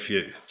get very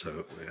few,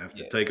 so we have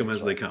to take them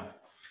as they come.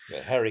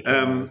 Yeah, Harry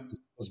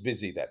was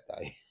busy that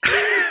day.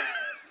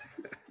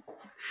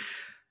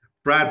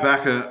 Brad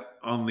Backer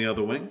on the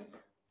other wing.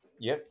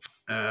 Yep.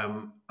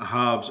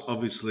 Halves,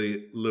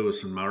 obviously,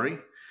 Lewis and Murray.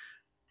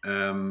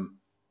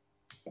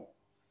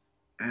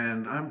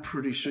 And I'm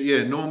pretty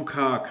sure, Norm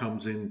Carr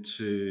comes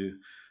into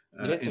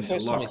it's the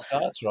first time he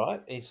starts,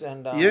 right? Yes,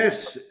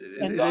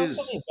 it is.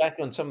 Looking back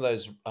on some of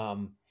those,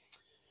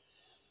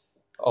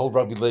 old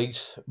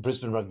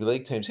Brisbane rugby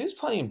league teams. He was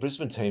playing in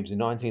Brisbane teams in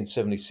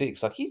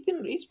 1976. Like he's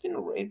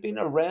been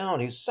around.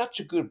 He's such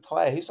a good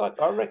player.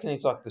 I reckon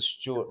he's like the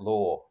Stuart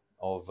Law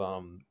of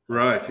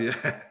Right. Yeah.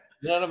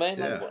 you know what I mean?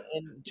 Like, Yeah.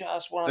 and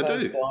just one I of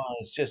those do.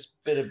 guys, just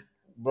bit of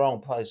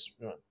wrong place.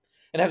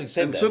 And having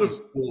said And that, sort of he's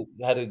still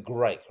had a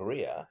great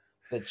career.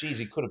 But geez,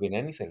 he could have been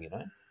anything, you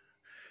know.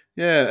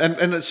 Yeah,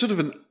 and it's sort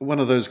of one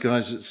of those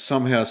guys that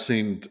somehow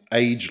seemed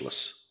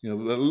ageless. You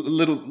know, a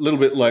little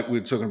bit like we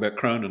were talking about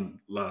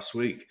Cronin last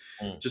week.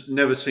 Mm, Just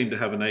never seemed to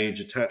have an age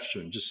attached to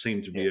him. Just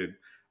seemed to yeah. be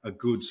a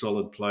good,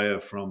 solid player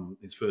from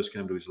his first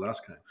game to his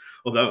last game.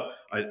 Although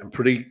I'm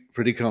pretty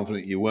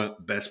confident you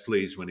weren't best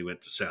pleased when he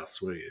went to Souths,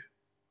 were you?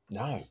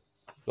 No,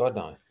 God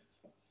no.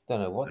 Don't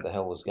know what the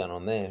hell was going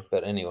on there,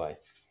 but anyway,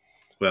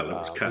 Well, it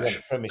was we won the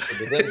cash. premiership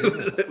with them,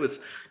 didn't we? It was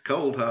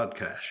cold hard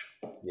cash.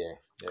 Yeah,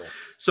 yeah,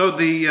 So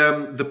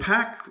the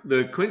pack,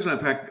 the Queensland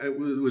pack,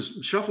 was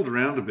shuffled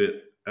around a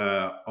bit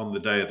on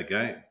the day of the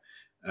game.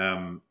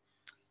 Um,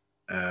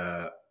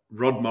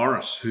 Rod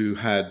Morris, who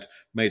had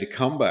made a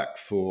comeback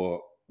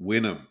for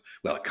Wynnum,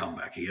 well, a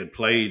comeback. He had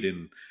played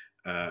in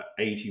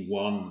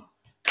 81.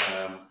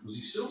 Was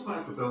he still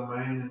playing for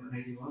Balmain in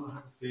 81? I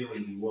have a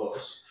feeling he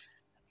was.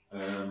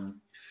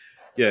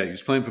 Yeah, he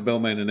was playing for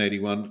Balmain in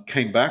 81.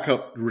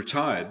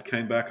 Retired,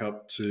 came back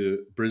up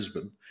to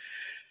Brisbane,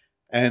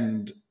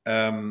 and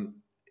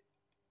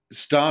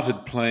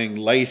started playing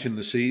late in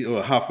the season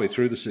or halfway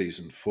through the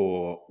season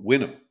for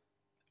Wynnum,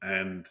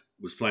 and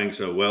was playing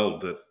so well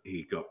that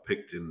he got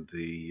picked in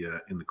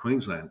the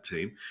Queensland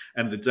team.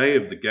 And the day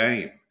of the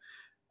game,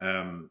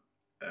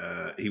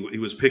 he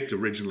was picked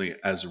originally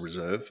as a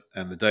reserve,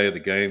 and the day of the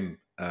game,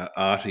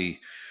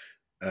 Artie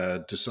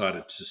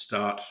decided to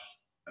start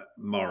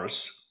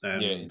Morris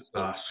and yeah.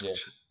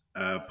 asked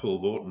Paul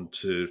Vaughton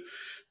to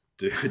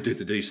do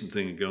the decent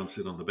thing and go and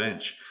sit on the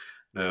bench.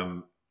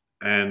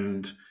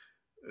 And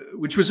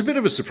which was a bit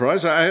of a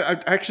surprise. I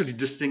actually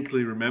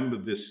distinctly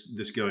remembered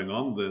this going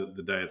on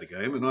the day of the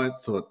game, and I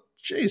thought,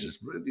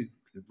 Jesus,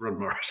 Rod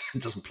Morris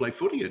doesn't play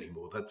footy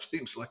anymore. That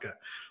seems like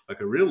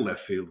a real left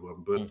field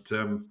one. But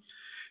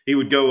he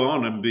would go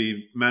on and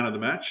be man of the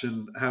match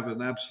and have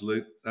an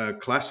absolute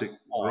classic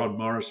Rod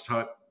Morris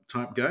type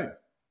game.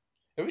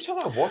 Every time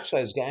I watch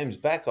those games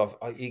back,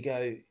 you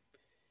go.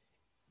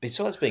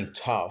 Besides being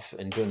tough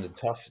and doing the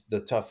tough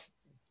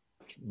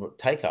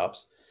take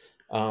ups,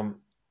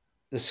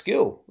 the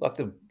skill, like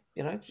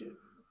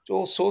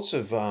all sorts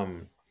of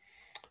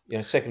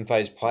second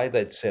phase play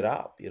they'd set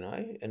up,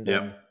 and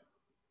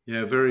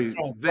very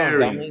throwing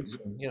dummies,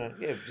 and,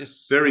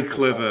 just very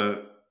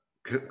skillful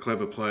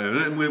clever player,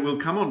 and we'll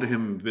come on to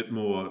him a bit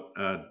more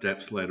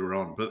depth later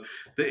on. But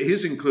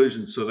his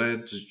inclusion, so they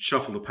had to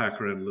shuffle the pack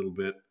around a little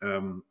bit.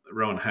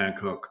 Rowan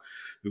Hancock,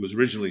 who was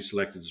originally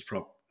selected as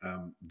prop,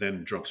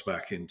 then drops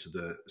back into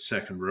the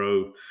second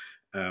row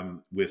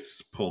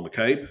with Paul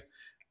McCabe,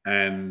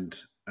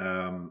 and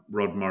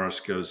Rod Morris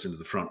goes into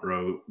the front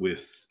row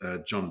with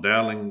John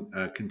Dowling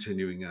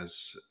continuing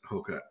as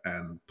hooker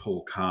and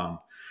Paul Kahn,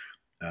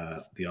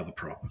 the other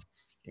prop.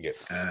 Yep.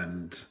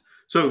 And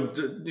so,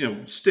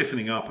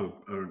 stiffening up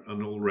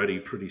an already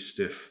pretty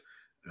stiff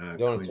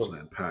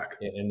Queensland pack.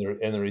 Yeah, and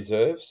the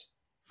reserves?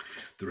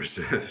 The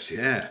reserves,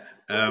 yeah.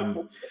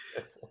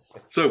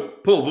 So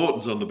Paul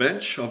Vaughton's on the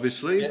bench,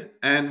 obviously,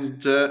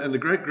 and the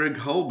great Greg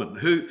Holman,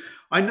 who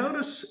I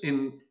notice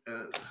in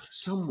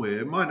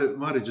somewhere might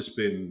have just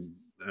been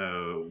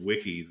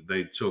Wiki.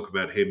 They talk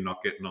about him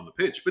not getting on the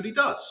pitch, but he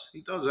does.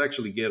 He does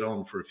actually get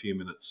on for a few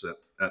minutes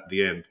at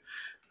the end,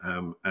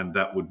 and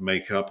that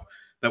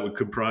would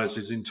comprise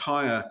his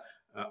entire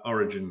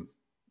Origin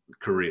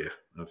career.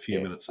 A few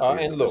minutes at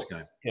the end of this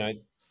game.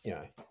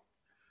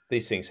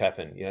 These things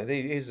happen.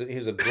 He was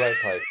a great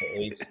player for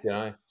East.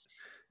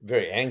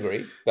 Very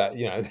angry, but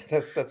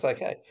that's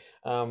okay.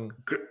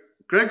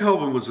 Greg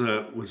Holman was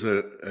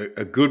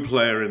a good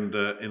player in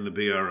the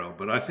BRL,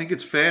 but I think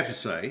it's fair to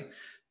say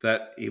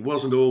that he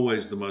wasn't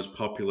always the most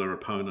popular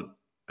opponent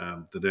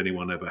that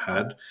anyone ever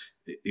had.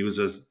 He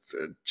was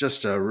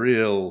just a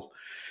real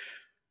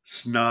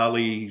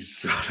snarly,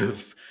 sort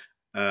of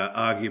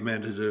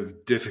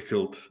argumentative,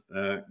 difficult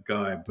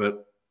guy.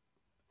 But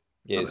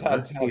it's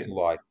hard to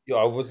like.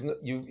 I wasn't.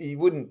 You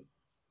wouldn't.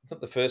 It's not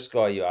the first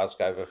guy you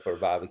ask over for a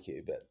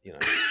barbecue, but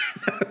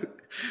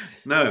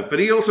No, but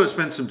he also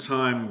spent some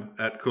time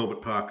at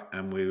Corbett Park,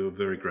 and we were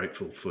very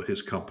grateful for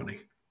his company.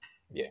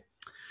 Yeah.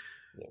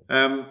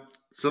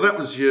 So that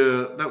was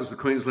the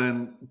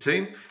Queensland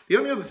team. The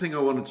only other thing I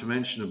wanted to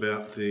mention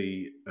about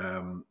the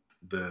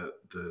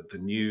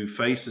new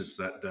faces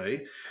that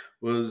day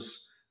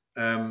was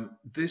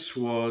this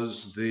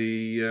was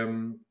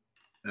the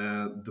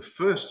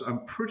first,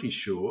 I'm pretty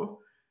sure,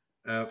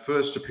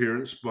 first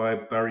appearance by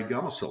Barry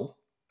Gummesell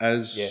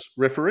as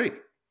referee.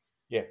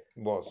 Yeah,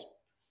 it was.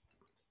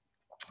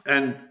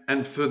 And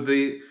for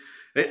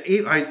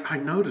I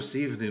noticed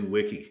even in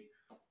Wiki,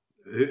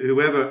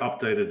 whoever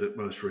updated it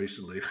most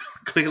recently,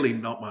 clearly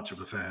not much of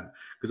a fan,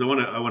 because I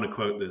want to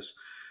quote this.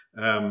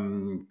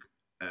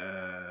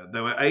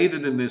 They were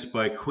aided in this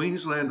by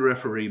Queensland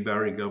referee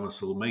Barry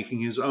Gomersall making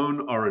his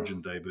own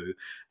Origin debut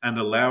and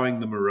allowing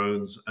the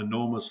Maroons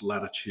enormous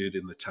latitude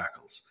in the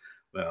tackles.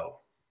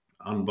 Well,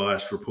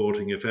 unbiased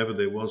reporting, if ever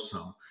there was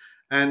some.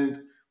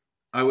 And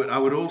I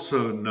would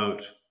also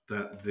note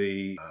that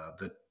the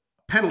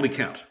penalty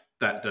count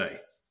that day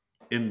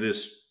in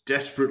this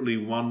desperately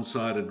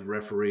one-sided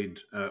refereed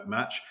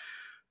match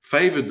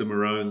favoured the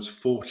Maroons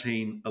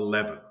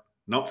 14-11.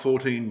 Not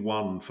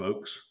 14-1,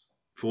 folks.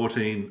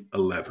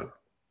 14-11.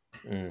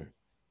 Mm.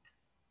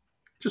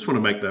 Just want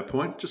to make that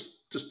point.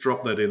 Just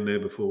drop that in there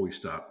before we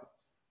start.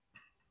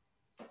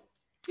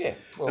 Yeah.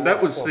 Well, And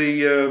that was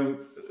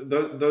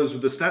those were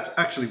the stats.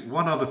 Actually,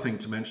 one other thing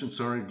to mention,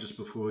 sorry, just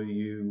before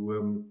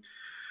you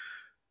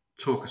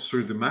talk us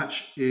through the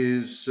match,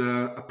 is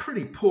a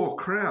pretty poor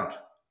crowd.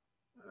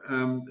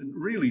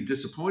 Really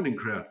disappointing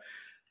crowd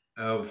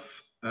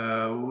of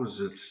what was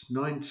it,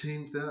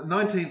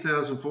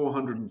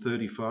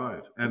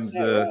 19,435. And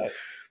right?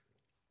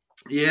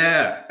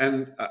 yeah,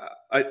 and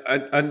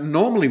I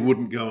normally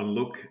wouldn't go and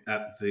look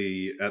at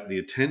the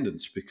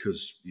attendance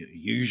because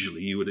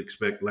usually you would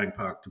expect Lang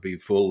Park to be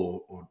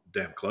full or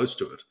damn close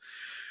to it.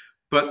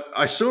 But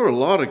I saw a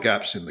lot of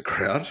gaps in the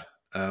crowd,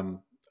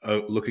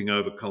 looking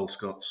over Cole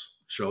Scott's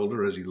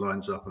shoulder as he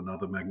lines up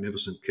another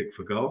magnificent kick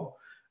for goal.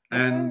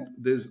 And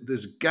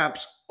there's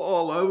gaps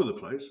all over the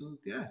place, and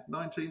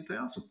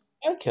 19,000.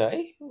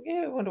 Okay.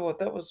 Yeah, I wonder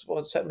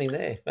what's happening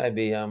there.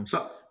 Maybe well, it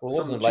Some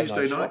wasn't late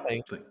Tuesday night night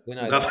shopping. thing. We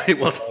know No, that. it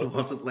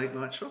wasn't late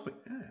night shopping.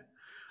 Yeah,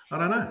 I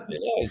don't know. Who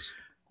knows?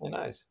 Who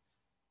knows?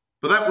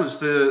 But that was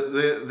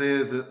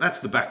that's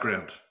the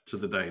background to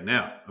the day.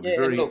 Now I'd be Yeah,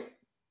 and very look,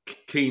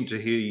 keen to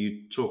hear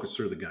you talk us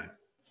through the game.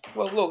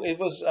 well, look, it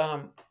was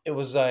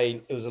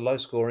a low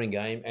scoring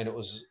game, and it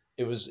was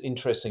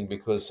interesting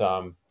because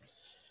I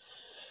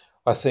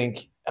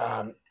think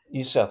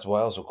New South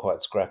Wales were quite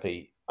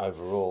scrappy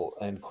overall,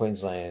 and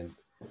Queensland,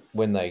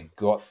 when they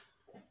got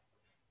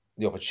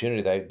the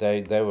opportunity, they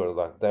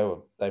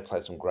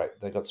played some great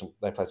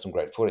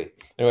footy.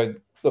 Anyway,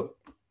 look,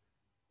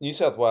 New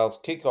South Wales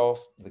kick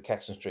off the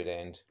Caxton Street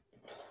end.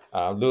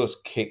 Lewis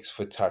kicks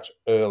for touch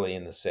early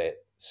in the set,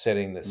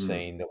 setting the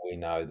scene that we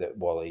know that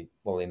Wally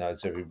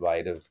knows every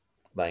blade of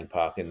Lang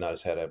Park and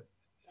knows how to.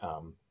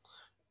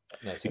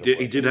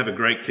 He did have a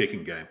great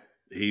kicking game.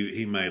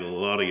 He made a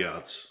lot of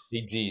yards.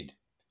 He did.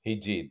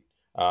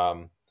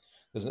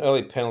 There's an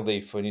early penalty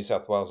for New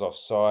South Wales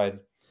offside,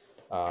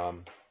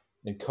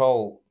 and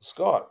Cole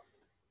Scott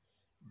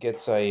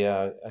gets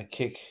a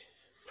kick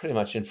pretty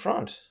much in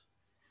front.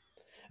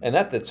 And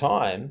at the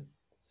time,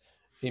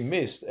 he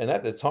missed. And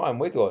at the time,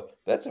 we thought,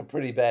 that's a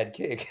pretty bad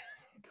kick,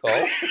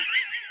 Cole.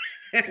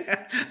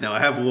 Now, I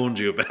have warned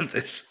you about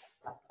this.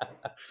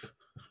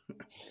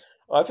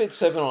 I've hit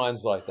 7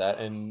 irons like that,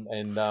 and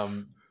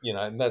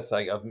that's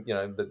like,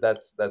 but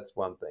that's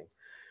one thing.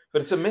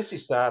 But it's a messy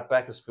start.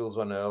 Backer spills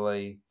one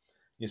early.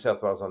 New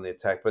South Wales on the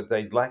attack, but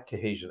they lacked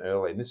cohesion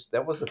early. And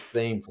that was a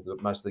theme for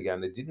most of the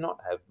game. They did not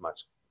have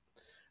much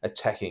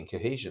attacking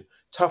cohesion.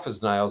 Tough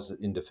as nails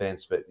in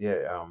defence, but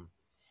a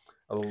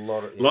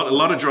lot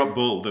of drop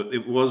ball.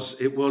 It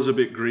was a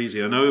bit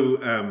greasy. I know.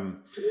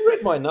 You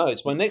read my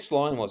notes. My next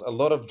line was a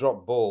lot of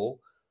drop ball,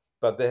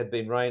 but there had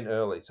been rain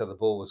early, so the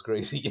ball was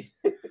greasy.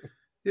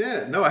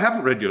 Yeah, no, I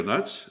haven't read your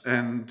notes,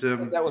 and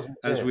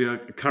as we are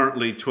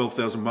currently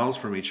 12,000 miles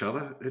from each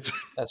other, that's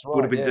right.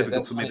 Would have been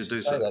difficult for me to do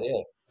so. That,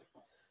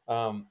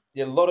 a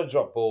lot of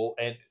drop ball,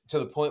 and to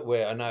the point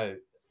where I know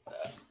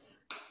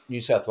New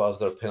South Wales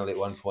got a penalty at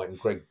one point, and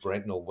Greg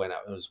Brentnall went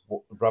up and was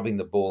rubbing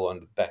the ball on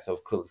the back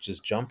of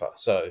Krilich's jumper,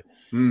 so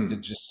to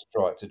just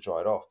dry it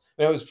off.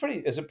 Now, it was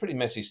a pretty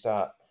messy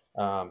start.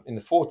 In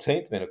the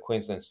 14th minute,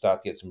 Queensland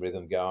start to get some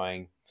rhythm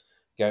going.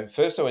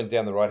 First, I went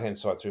down the right-hand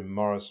side through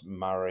Morris,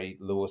 Murray,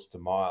 Lewis to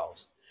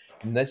Miles.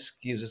 And this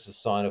gives us a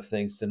sign of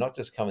things to not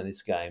just come in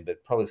this game,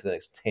 but probably for the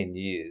next 10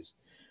 years,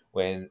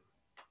 when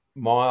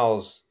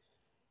Miles,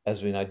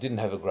 as we know, didn't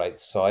have a great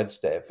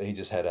sidestep. He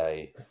just had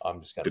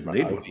I'm just going to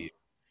run over you.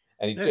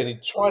 And he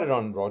tried it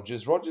on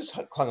Rogers. Rogers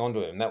clung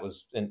onto him. That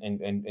was and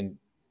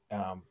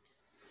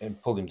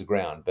pulled him to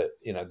ground. But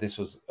this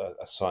was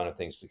a sign of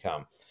things to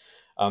come.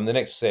 The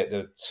next set,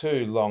 there were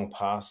 2 long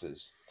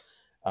passes,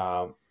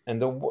 and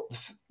the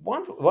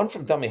one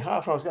from dummy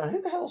half. And I was going,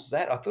 who the hell's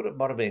that? I thought it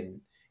might have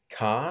been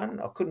Khan.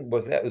 I couldn't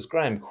work it out. It was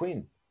Graham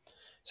Quinn.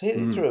 So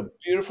he threw a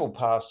beautiful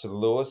pass to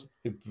Lewis,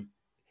 who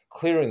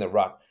clearing the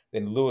ruck.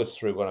 Then Lewis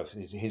threw one of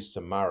his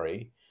to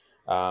Murray.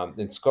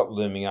 Then Scott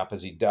looming up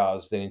as he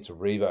does, then into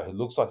Rebo, who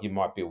looks like he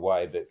might be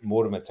away, but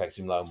Mortimer takes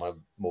him low, and one of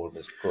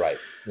Mortimer's great,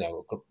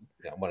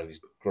 one of his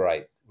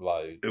great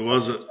low. It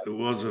was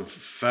a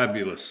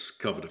fabulous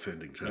cover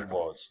defending tackle. It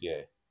was,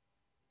 yeah.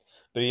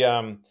 But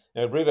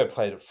Rebo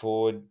played it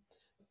forward,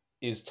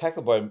 is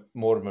tackled by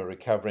Mortimer,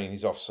 recovering,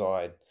 he's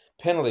offside.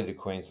 Penalty to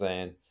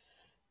Queensland,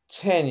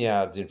 10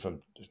 yards in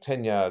from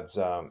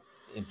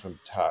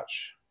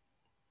touch,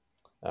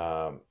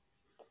 30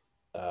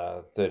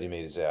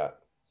 metres out.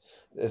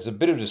 There's a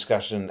bit of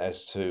discussion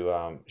as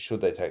to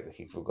should they take the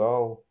kick for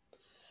goal,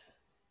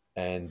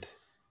 and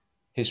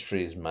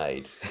history is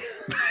made.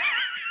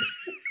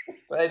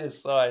 They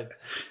decide,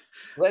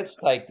 let's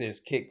take this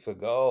kick for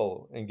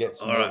goal and get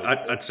some All right,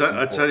 early.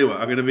 I tell you what,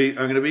 I'm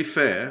going to be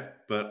fair,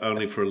 but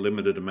only for a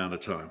limited amount of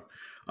time.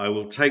 I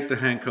will take the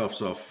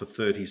handcuffs off for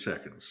 30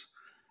 seconds.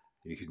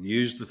 You can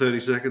use the 30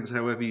 seconds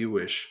however you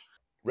wish.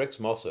 Rex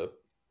Mossop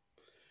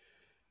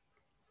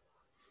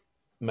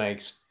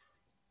makes,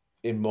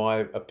 in my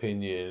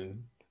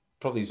opinion,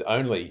 probably his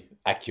only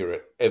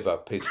accurate ever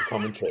piece of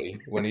commentary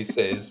when he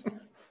says,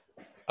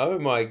 "Oh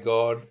my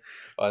God,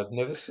 I've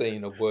never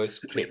seen a worse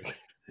kick."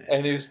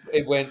 And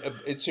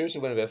it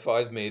seriously went about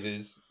 5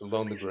 meters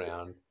along the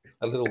ground,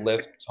 a little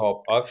left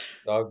top.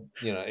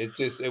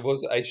 It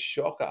was a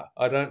shocker.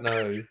 I don't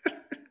know.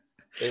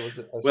 It was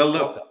a Well,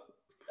 shocker. look,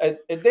 And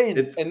it, then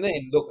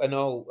look, and I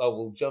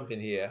will jump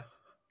in here.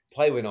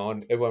 Play went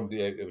on. Everyone,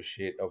 it was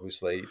shit,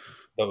 obviously.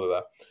 Blah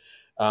blah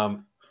blah.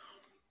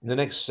 The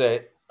next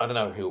set, I don't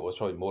know who it was.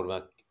 Probably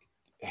Mortimer.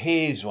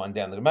 Here's one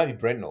down the, maybe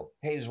Brentnall.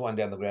 Here's one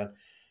down the ground.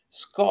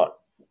 Scott,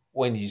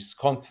 when his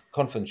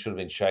confidence should have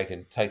been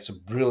shaken, takes a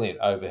brilliant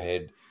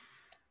overhead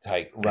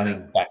take,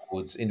 running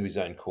backwards into his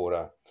own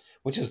quarter,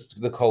 which is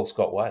the Cole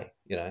Scott way,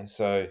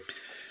 So,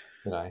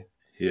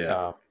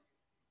 yeah.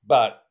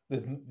 But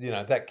there's,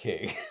 that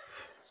kick.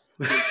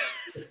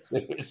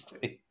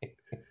 Seriously.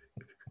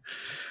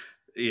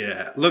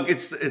 Yeah. Look,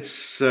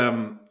 it's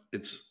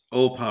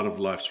all part of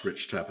life's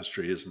rich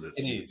tapestry, isn't it?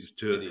 It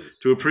is.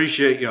 To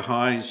appreciate your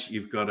highs,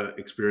 you've got to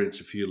experience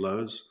a few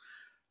lows.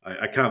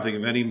 I can't think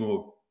of any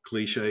more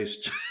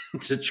cliches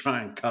to try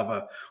and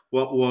cover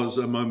what was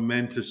a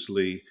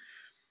momentously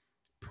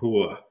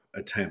poor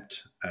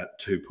attempt at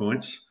 2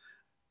 points.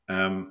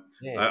 I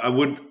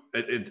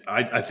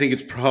think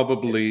it's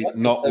probably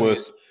not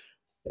worth.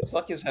 It's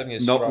like he was having a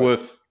not stroke.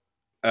 worth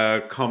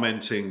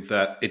commenting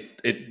that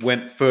it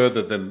went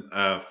further than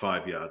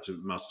 5 yards. It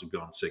must have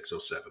gone 6 or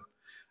 7.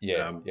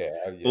 Yeah.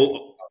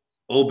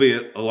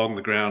 Albeit along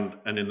the ground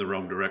and in the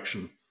wrong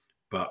direction.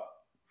 But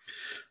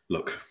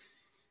look.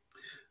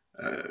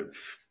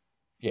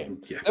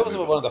 That was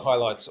one of the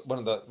highlights. One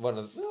of the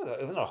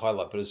not a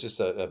highlight, but it's just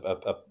a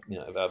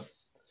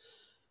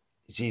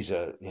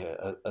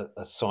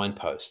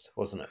signpost,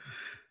 wasn't it?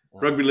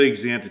 Rugby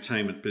league's the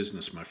entertainment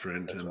business, my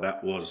friend, and right.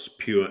 That was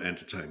pure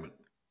entertainment.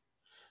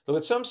 Look,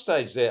 at some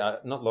stage there,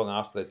 not long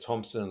after that,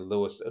 Thompson and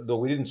Lewis. Look,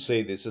 we didn't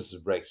see this. This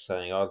is Rex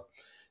saying,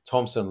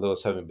 Thompson and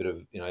Lewis having a bit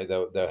of, they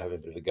were having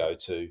a bit of a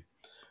go-to,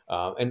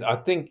 and I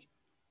think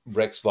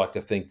Rex liked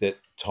to think that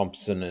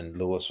Thompson and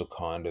Lewis were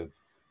kind of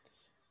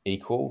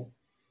equal.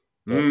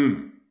 But,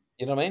 you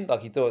know what I mean?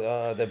 Like he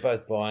thought, they're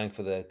both buying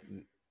for the,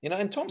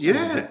 and Thompson was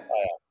a good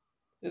player.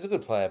 He's a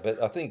good player,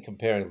 but I think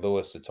comparing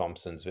Lewis to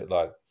Thompson's a bit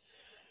like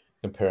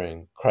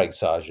comparing Craig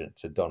Sargent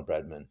to Don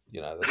Bradman.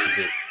 That's a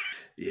bit.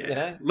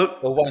 Yeah.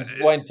 Look, or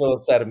Wayne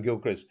Phillips, Adam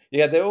Gilchrist.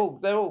 Yeah, they're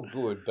all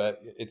good,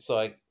 but it's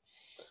like,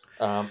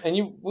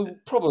 and we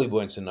probably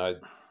weren't to know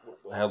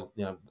how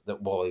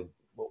that Wally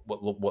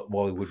what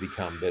Wally would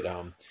become, but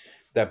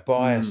that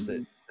bias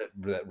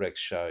that Rex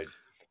showed.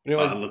 But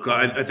anyway, look,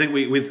 I think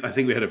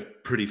we had a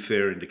pretty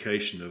fair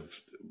indication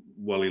of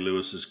Wally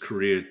Lewis's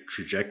career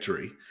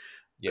trajectory.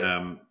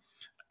 Yeah.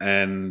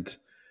 When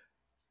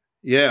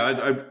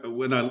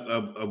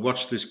I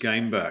watched this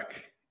game back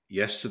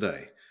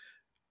yesterday,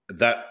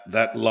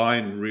 that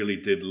line really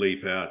did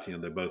leap out.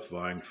 They're both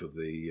vying for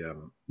the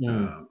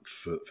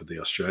for the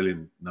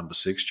Australian number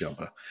 6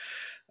 jumper.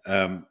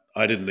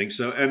 I didn't think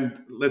so.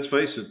 And let's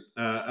face it,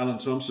 Alan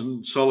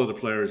Thompson, solid a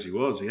player as he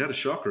was, he had a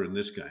shocker in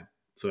this game.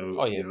 So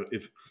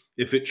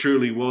if it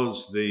truly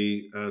was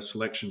the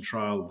selection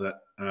trial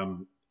that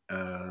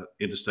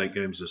interstate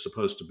games are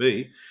supposed to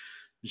be,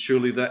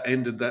 surely that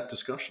ended that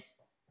discussion.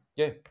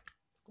 Yeah,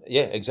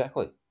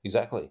 exactly.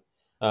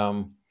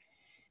 And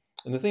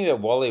the thing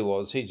about Wally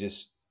was he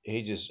just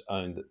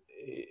owned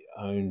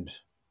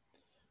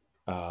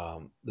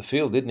the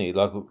field, didn't he?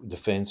 Like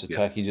defense,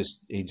 attack. Yeah.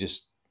 He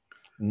just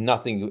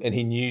nothing, and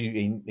he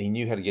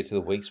knew how to get to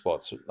the weak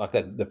spots. Like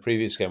that the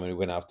previous game when he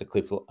went after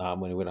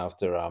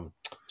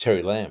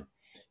Terry Lamb.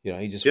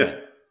 He just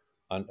went.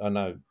 I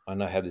know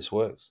how this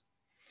works.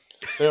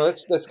 But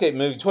let's keep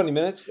moving. 20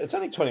 minutes. It's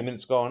only 20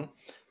 minutes gone.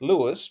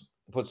 Lewis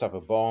puts up a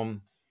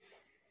bomb.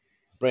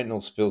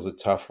 Brentnall spills a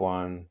tough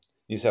one.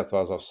 New South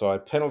Wales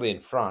offside. Penalty in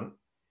front.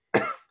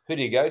 Who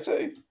do you go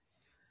to?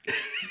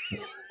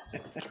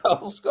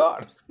 Cole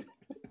Scott.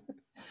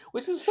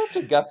 Which is such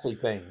a gutsy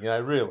thing,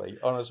 really,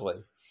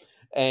 honestly.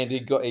 And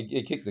he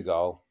kicked the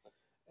goal.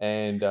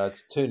 And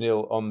it's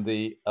 2-0 on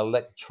the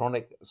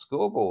electronic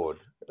scoreboard.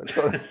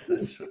 Rex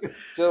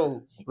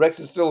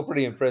is still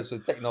pretty impressed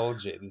with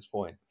technology at this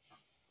point.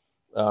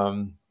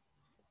 I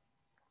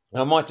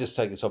might just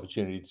take this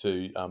opportunity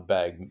to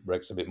bag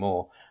Rex a bit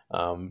more.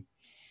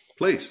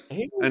 Please,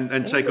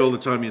 and take all the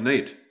time you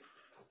need.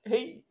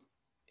 I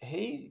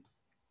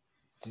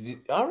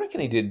reckon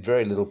he did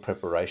very little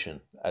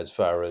preparation as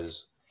far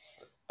as.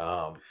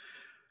 I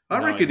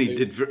reckon he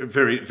did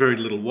very, very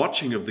little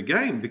watching of the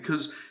game,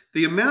 because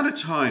the amount of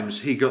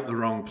times he got the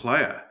wrong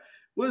player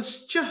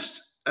was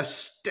just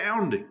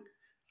astounding.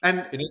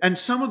 and and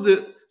some of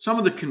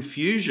the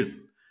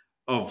confusion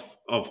of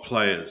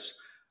players,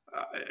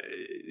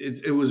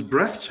 it was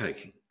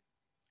breathtaking.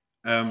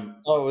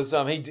 Oh, it was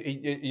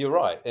you're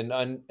right,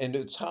 and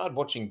it's hard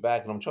watching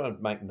back, and I'm trying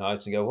to make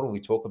notes and go, what do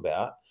we talk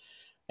about?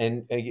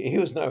 And he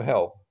was no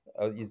help.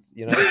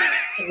 You know,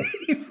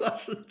 He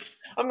wasn't.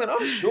 I mean,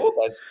 I'm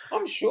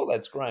sure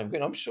that's Graham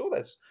Greene. I'm sure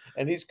that's,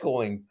 and he's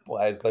calling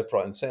players left,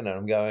 right, and centre.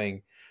 I'm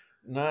going,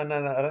 no,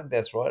 no, no, I don't think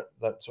that's right.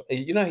 That's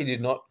you know, he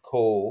did not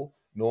call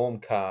Norm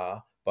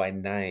Carr by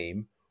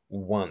name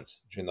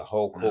once during the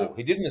whole call. No.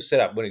 He did in the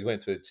setup when he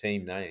went through the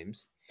team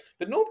names,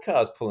 but Norm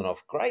Carr's pulling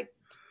off great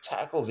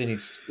tackles in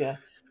his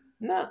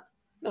no,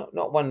 no,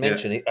 not one Yeah.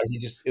 mention. He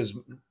just it was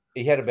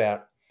he had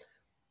about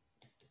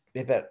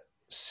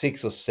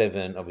 6 or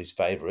 7 of his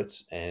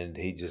favourites, and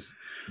he just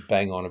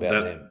bang on about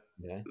That them.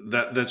 You know,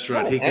 that's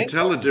right. Rowan He could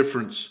tell Hancock the was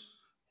difference.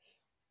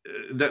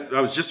 That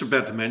I was just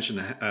about to mention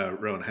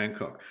Rowan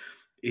Hancock.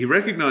 He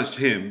recognised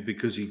him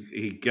because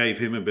he gave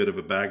him a bit of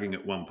a bagging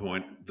at one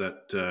point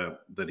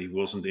that he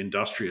wasn't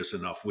industrious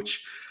enough.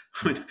 Which,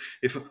 I mean,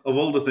 if of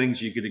all the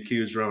things you could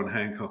accuse Rowan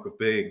Hancock of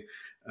being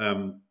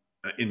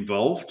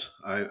involved,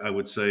 I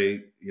would say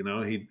he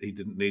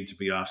didn't need to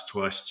be asked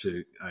twice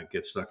to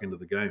get stuck into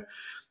the game.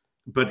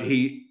 But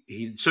he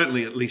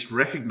certainly at least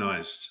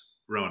recognised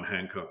Rowan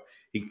Hancock.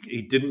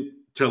 He didn't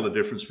tell the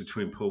difference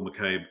between Paul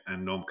McCabe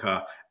and Norm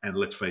Carr, and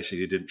let's face it,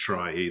 he didn't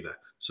try either.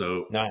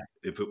 So no,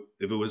 if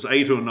it was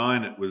 8 or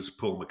 9, it was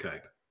Paul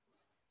McCabe.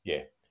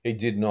 yeah, he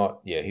did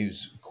not. Yeah, he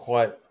was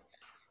quite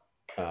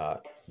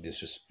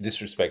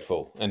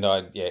disrespectful, and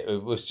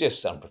it was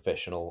just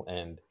unprofessional,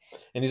 and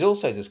he's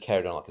also just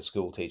carried on like a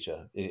school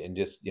teacher, and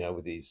just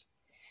with his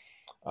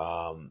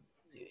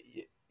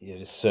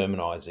just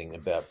sermonising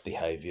about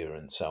behaviour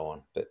and so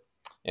on. But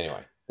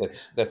anyway,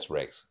 that's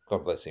Rex.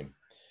 God bless him.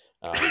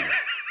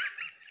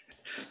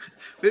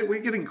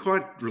 We're getting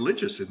quite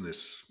religious in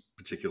this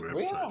particular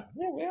We episode. are,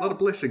 yeah, we A lot of are.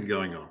 blessing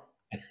going on.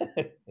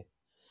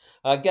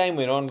 Game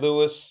went on.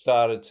 Lewis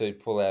started to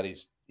pull out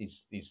his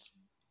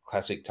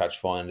classic touch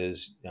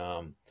finders,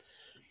 and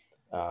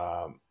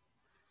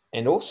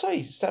also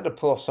he started to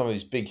pull off some of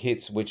his big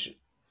hits, which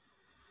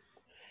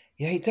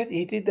he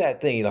did that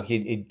thing like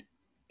he'd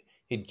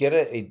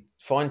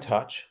find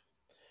touch.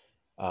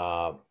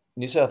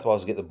 New South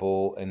Wales would get the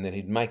ball, and then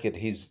he'd make it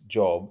his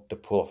job to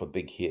pull off a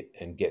big hit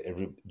and get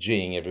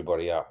G'ing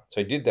everybody up. So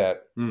he did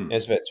that.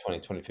 It's about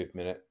 25th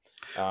minute.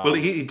 Well,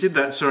 he did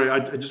that. Sorry, I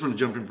just want to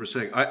jump in for a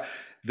sec.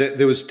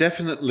 There was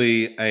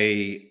definitely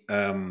a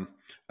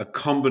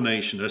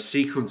combination, a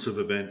sequence of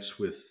events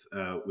with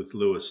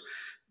Lewis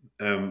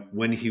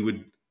when he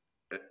would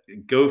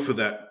go for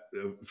that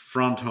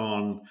front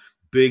on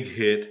big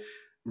hit,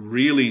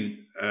 really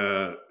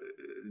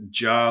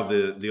jar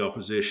the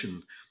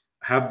opposition,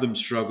 have them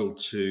struggle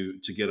to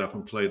get up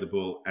and play the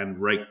ball and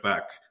rake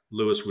back.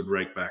 Lewis would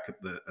rake back at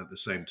the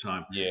same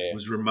time. Yeah. It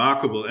was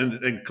remarkable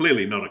and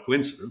clearly not a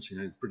coincidence.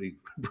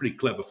 Pretty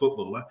clever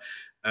footballer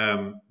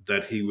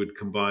that he would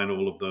combine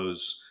all of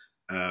those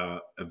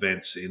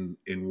events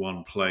in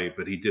one play.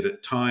 But he did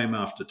it time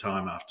after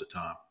time after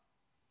time.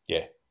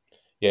 Yeah.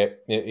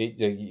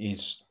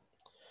 He's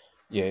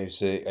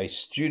a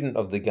student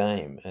of the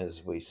game,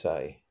 as we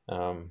say.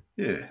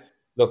 Yeah.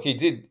 Look, he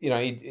did.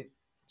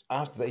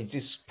 After that, he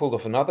just pulled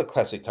off another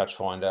classic touch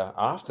finder.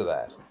 After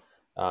that.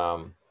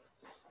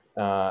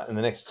 And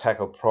the next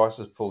tackle, Price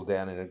is pulled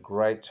down in a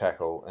great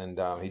tackle, and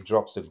he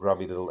drops a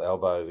grubby little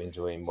elbow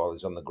into him while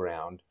he's on the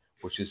ground,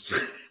 which is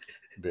just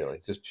really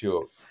just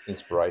pure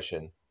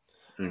inspiration.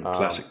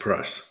 Classic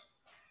Price.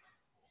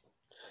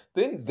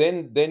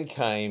 Then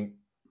came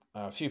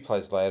a few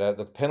plays later.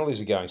 The penalties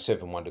are going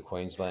 7-1 to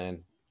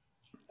Queensland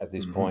at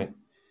this point.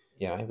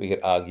 We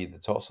could argue the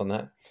toss on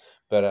that,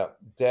 but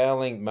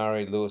Dowling,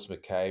 Murray, Lewis,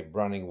 McCabe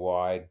running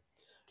wide.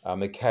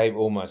 McCabe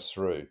almost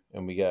through,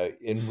 and we go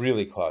in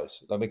really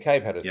close. Like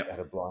McCabe had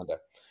a blinder.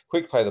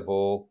 Quick play the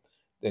ball,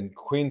 then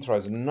Quinn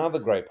throws another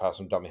great pass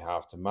from dummy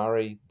half to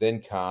Murray,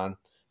 then Khan,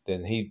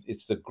 then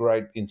it's the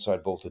great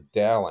inside ball to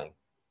Dowling.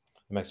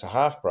 He makes a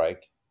half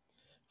break,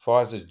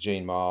 fires it to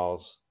Gene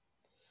Miles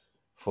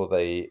for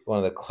one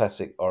of the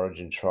classic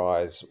Origin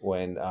tries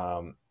when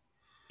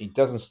he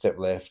doesn't step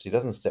left, he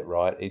doesn't step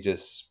right, he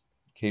just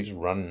keeps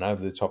running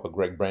over the top of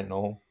Greg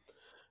Brentnall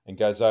and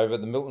goes over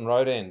the Milton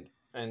Road end.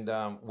 And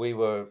we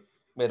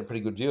had a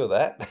pretty good view of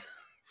that.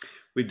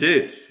 We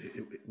did.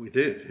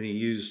 He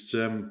used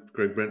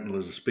Greg Brentnall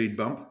as a speed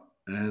bump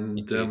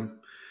and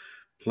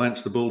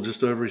plants the ball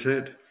just over his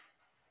head.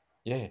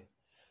 Yeah.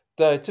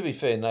 Though, to be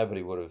fair,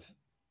 nobody would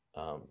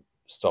have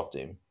stopped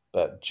him.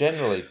 But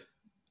generally...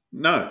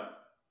 No,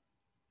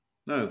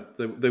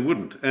 they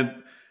wouldn't.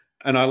 And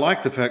I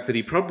like the fact that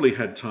he probably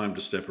had time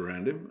to step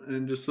around him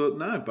and just thought,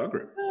 no,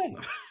 bugger it.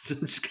 No.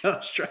 Just go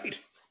straight.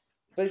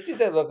 But he did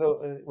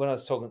that when I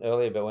was talking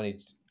earlier about when he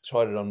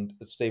tried it on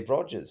Steve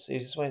Rogers. He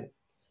just went,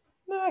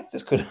 no, I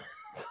just couldn't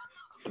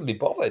be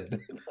bothered.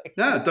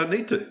 No, don't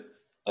need to.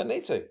 Don't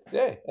need to.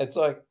 Yeah, it's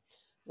like,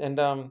 and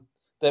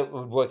that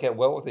would work out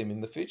well with him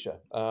in the future.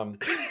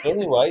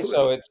 Anyway,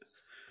 so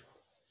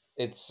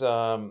It's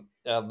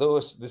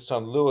Lewis. This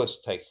time,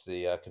 Lewis takes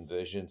the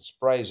conversion,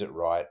 sprays it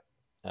right.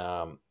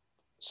 Um,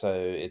 so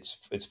it's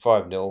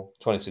 5-0,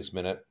 26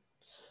 minute.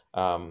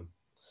 Um,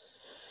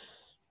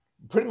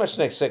 Pretty much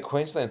next set,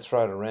 Queensland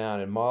throw it around,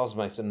 and Miles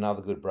makes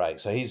another good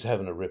break. So he's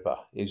having a ripper.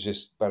 He's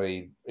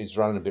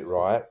running a bit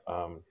right.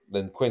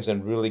 Then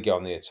Queensland really go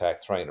on the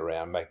attack, throwing it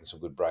around, making some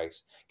good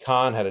breaks.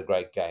 Khan had a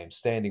great game,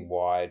 standing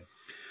wide,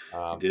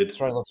 He did.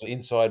 throwing lots of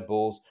inside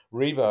balls.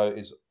 Rebo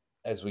is,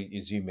 as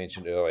you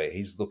mentioned earlier,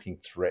 he's looking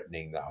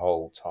threatening the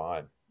whole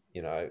time.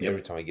 Every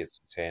Yep. time he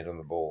gets his hand on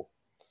the ball.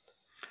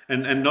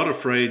 And not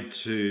afraid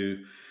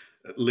to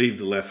leave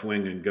the left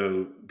wing and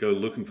go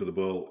looking for the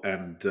ball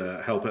and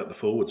help out the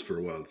forwards for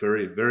a while.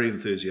 Very, very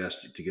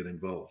enthusiastic to get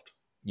involved.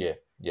 Yeah,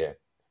 yeah.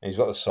 And he's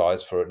got the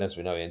size for it. And as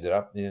we know, he ended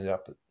up.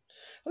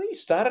 I think he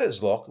started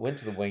as lock, went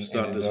to the wing, and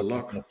Started ended as a up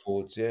lock. in the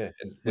forwards. Yeah,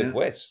 and with Yeah.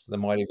 West, the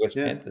mighty West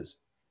Yeah. Panthers.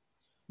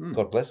 Hmm.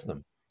 God bless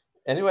them.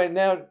 Anyway,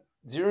 now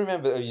do you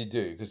remember? Oh, you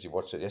do because you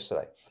watched it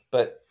yesterday.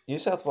 But New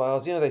South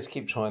Wales, they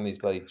keep trying these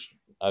bloody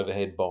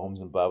overhead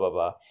bombs and blah blah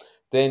blah.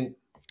 Then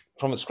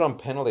from a scrum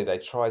penalty, they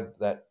tried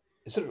that.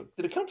 Did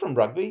it come from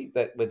rugby?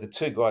 That where the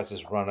two guys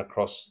just run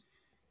across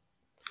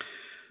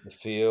the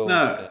field?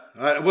 No,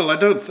 I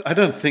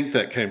don't think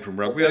that came from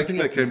rugby. I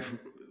think that came from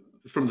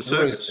the the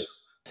circus.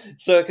 Roosters.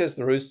 Circus,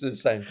 the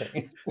Roosters, same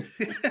thing.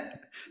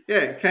 Yeah,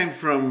 it came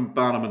from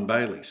Barnum and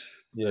Bailey's.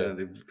 Yeah.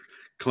 The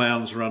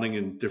clowns running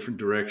in different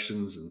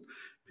directions and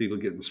people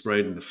getting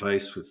sprayed in the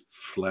face with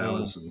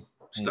flowers and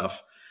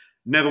stuff.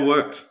 Never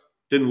worked.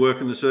 Didn't work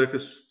in the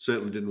circus.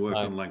 Certainly didn't work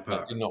on Lang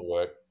Park. That did not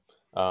work.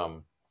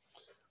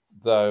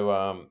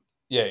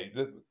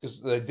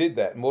 Because they did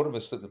that. Mortimer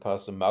slipped it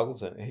past to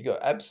Muggleton. He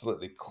got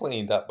absolutely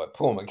cleaned up by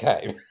Paul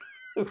McCabe.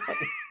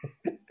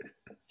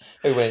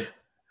 Who went,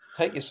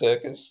 take your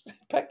circus,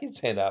 pack your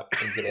tent up,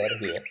 and get out of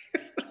here.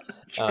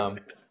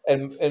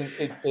 And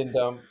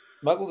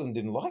Muggleton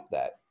didn't like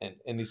that,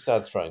 and he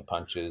started throwing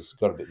punches.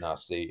 Got a bit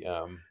nasty.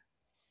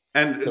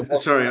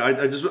 Sorry,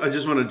 I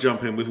just want to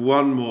jump in with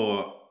one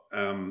more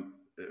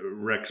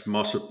Rex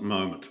Mossop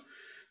moment.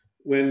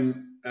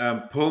 When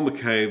Paul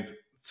McCabe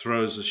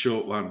throws a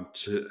short one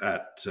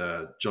at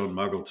John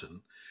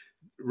Muggleton,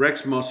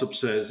 Rex Mossop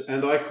says,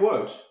 and I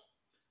quote,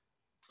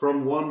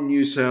 "From one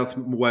New South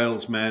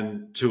Wales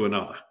man to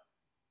another."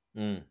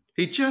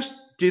 He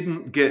just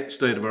didn't get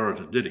State of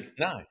Origin, did he?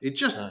 No. It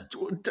just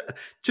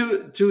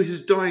to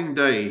his dying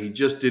day, he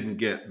just didn't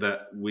get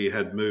that we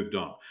had moved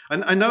on.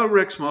 And I know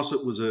Rex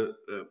Mossop was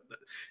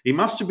he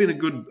must have been a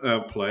good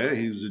player.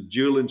 He was a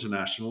dual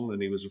international,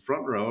 and he was a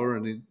front rower,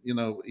 and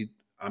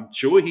I'm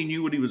sure he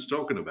knew what he was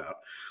talking about.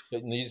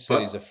 But you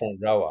said he's a front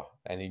rower,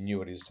 and he knew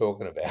what he was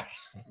talking about.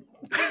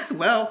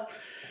 Well,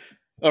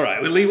 all right.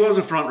 Well, he was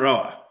a front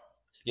rower.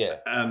 Yeah.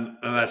 And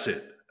that's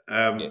it.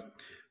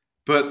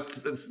 But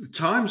the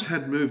times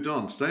had moved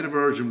on. State of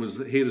Origin was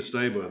here to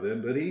stay by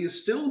then, but he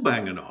is still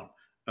banging on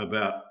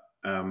about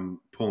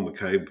Paul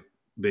McCabe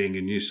being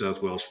a New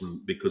South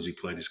Welshman because he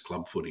played his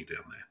club footy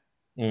down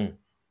there.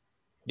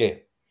 Yeah.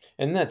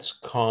 And that's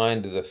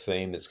kind of the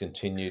theme that's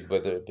continued,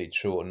 whether it be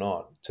true or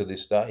not, to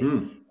this day.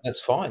 That's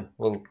fine.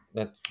 Well,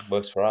 that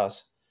works for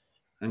us.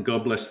 And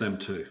God bless them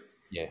too.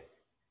 Yeah.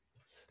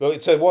 Well,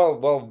 so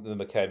while the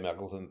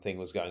McCabe-Muggleton thing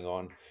was going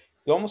on,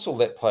 they almost all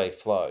let play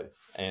flow,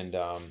 and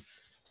ball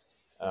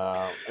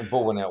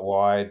went out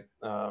wide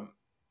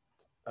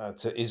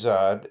to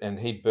Izzard, and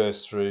he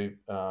burst through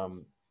a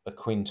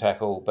Quinn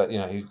tackle, but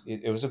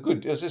it was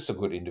just a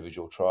good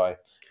individual try.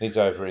 He's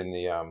over in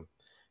the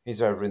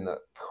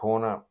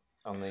corner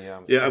on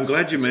the. Yeah, I'm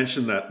glad you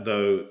mentioned that,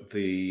 though.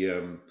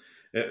 The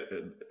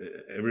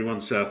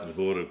everyone south of the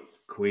border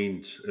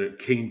keen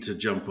to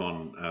jump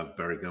on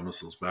Barry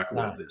Gummersel's back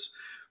about this,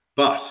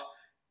 but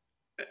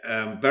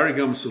Barry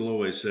Gummersel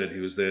always said he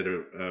was there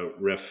to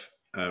ref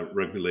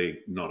rugby league,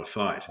 not a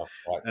fight.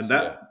 And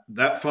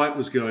that fight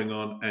was going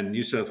on, and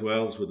New South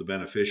Wales were the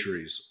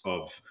beneficiaries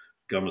of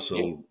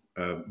Gummersel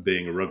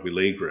being a rugby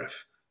league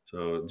ref.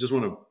 So just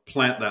want to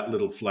plant that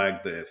little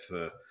flag there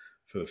for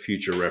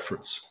future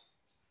reference.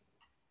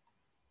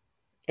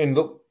 And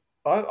look,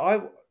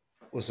 I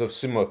was of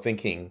similar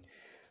thinking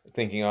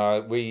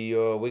we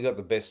got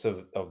the best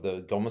of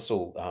the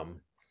Gummersel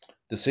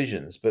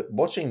decisions, but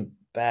watching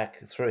back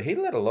through, he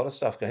let a lot of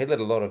stuff go. He let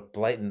a lot of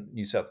blatant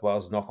New South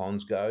Wales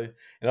knock-ons go,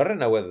 and I don't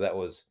know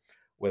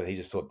whether he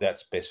just thought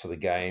that's best for the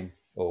game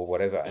or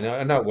whatever. And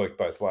I know it worked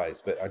both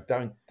ways, but I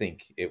don't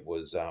think it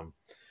was.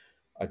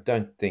 I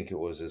don't think it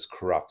was as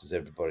corrupt as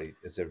everybody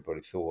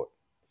thought.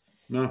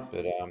 No.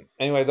 But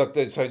anyway, look.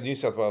 So New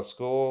South Wales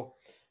score.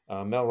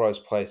 Melrose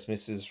Place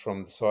misses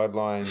from the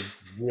sideline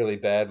really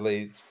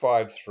badly. It's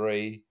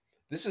 5-3.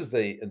 This is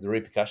the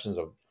repercussions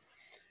of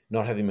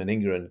not having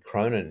Meninga and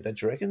Cronin,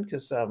 don't you reckon?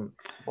 Because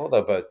while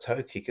they're both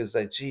toe kickers,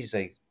 they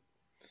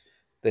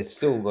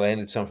still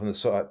landed some from the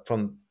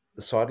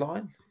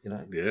sideline.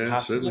 Yeah,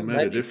 certainly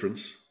made a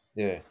difference.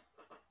 Yeah.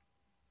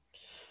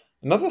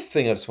 Another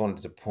thing I just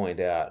wanted to point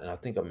out, and I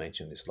think I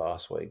mentioned this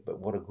last week, but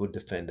what a good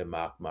defender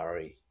Mark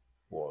Murray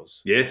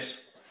was.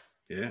 Yes.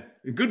 Yeah.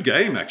 A good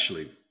game,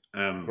 actually.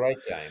 Great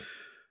game.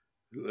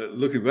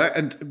 Looking back,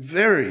 and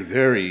very,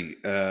 very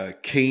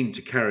keen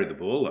to carry the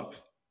ball up.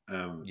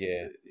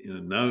 Yeah.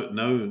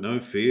 No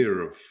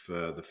fear of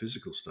the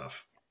physical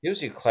stuff. He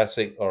was your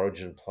classic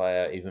Origin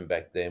player, even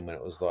back then when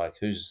it was like,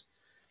 who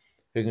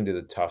can do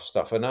the tough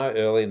stuff? I know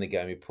early in the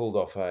game he pulled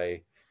off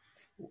I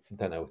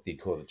don't know what you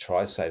call it, a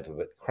try saver,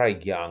 but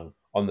Craig Young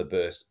on the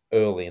burst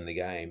early in the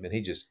game, and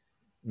he just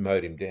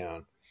mowed him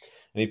down.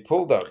 And he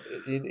pulled up.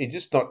 He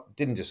just not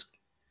didn't just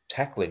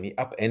tackle him. He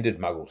upended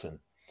Muggleton,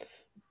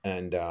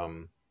 and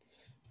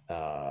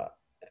uh,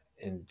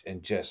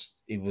 and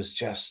just he was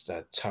just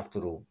a tough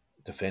little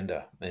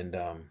defender, and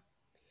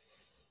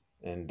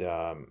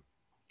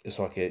it's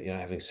like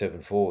having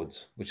seven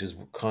forwards, which is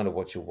kind of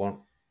what you want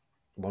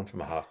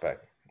from a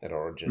halfback at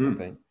Origin, I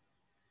think.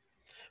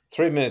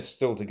 3 minutes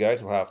still to go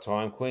till half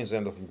time.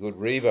 Queensland looking good.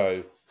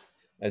 Rebo,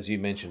 as you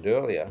mentioned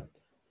earlier,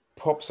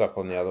 pops up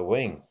on the other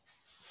wing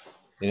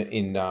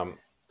in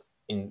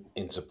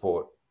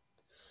support,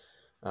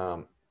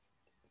 and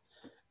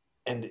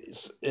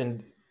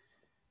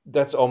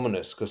that's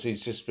ominous because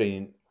he's just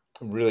been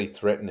really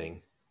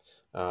threatening.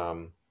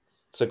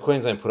 So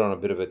Queensland put on a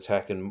bit of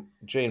attack, and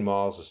Gene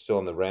Miles is still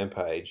on the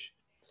rampage.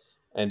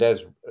 And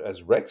as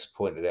Rex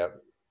pointed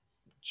out,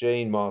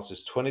 Gene Miles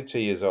is 22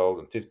 years old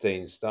and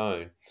 15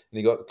 stone, and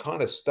he got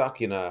kind of stuck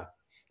didn't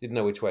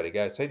know which way to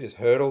go, so he just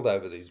hurdled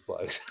over these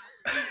blokes.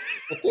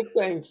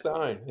 15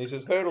 stone, he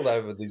just hurdled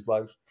over these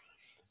blokes,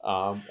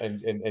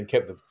 and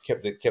kept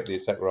the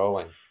attack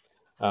rolling.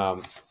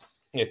 So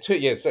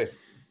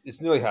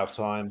it's nearly half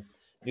time.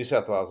 New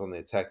South Wales on the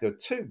attack. There were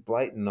two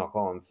blatant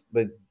knock-ons,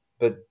 but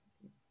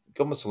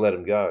God must have let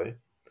him go.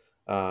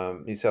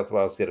 New South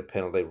Wales get a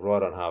penalty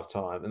right on half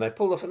time, and they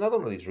pulled off another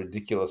one of these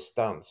ridiculous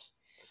stunts.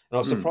 And I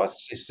was surprised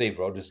to see Steve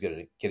Rogers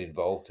get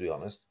involved, to be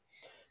honest.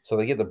 So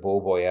they get the ball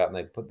boy out and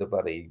they put the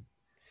bloody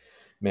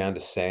mound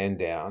of sand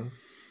down,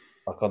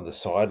 like on the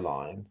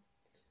sideline.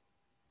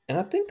 And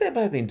I think they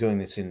may have been doing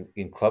this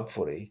in club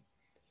footy.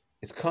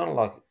 It's kind of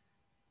like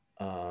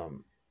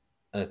an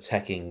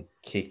attacking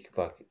kick.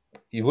 Like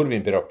you would have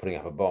been better off putting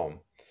up a bomb,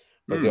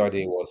 but the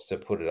idea was to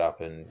put it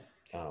up and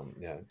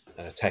an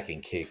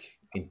attacking kick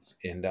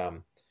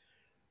and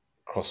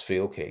cross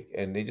field kick,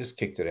 and he just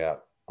kicked it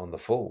out on the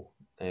full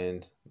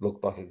and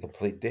looked like a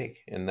complete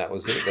dick, and that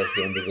was it. That's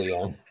the end of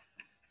the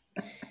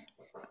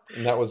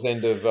and that was the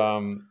end of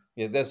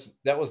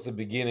that was the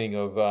beginning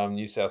of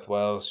New South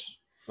Wales.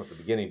 Not the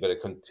beginning, but a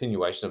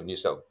continuation of New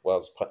South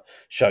Wales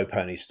show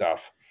pony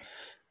stuff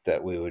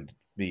that we would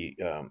be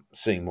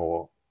seeing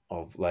more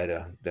of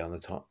later down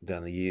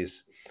the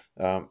years.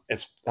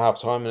 It's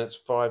half time and it's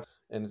 5,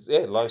 and it's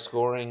low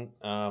scoring.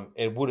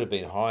 It would have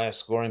been higher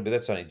scoring, but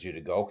that's only due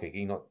to goal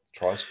kicking, not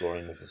try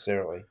scoring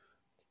necessarily.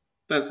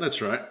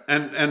 That's right,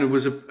 and it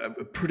was a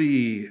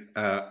pretty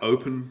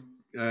open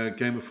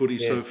game of footy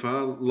so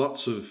far.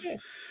 Lots of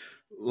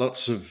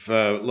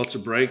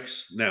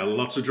breaks. Now,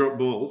 lots of drop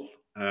balls,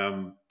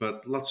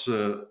 but lots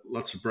of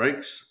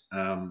breaks.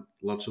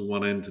 Lots of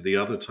one end to the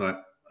other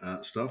type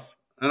stuff,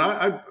 and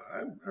I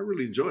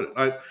really enjoyed it.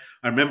 I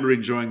remember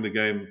enjoying the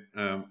game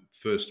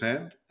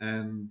firsthand,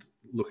 and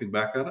looking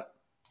back at it,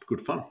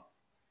 good fun.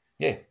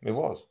 Yeah, it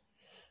was,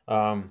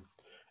 and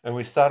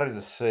we started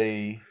to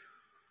see.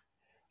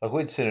 Like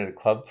we'd seen it at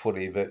club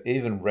footy, but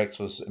even Rex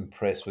was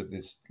impressed with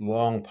this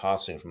long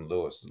passing from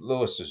Lewis.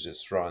 Lewis was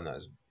just throwing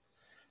those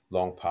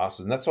long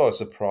passes, and that's why I was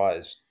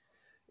surprised.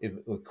 If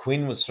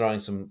Quinn was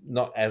throwing some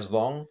not as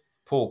long,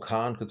 Paul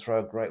Kahn could throw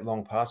a great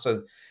long pass.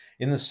 So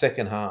in the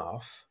second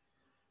half,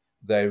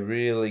 they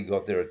really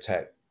got their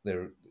attack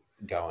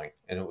going,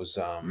 and it was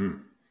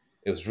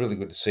really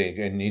good to see.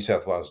 And New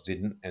South Wales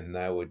didn't, and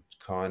they were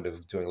kind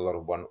of doing a lot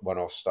of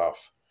one-off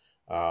stuff.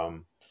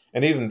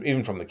 And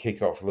even from the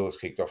kickoff, Lewis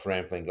kicked off,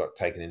 Rampling got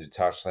taken into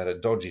touch. They had a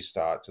dodgy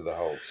start to the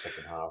whole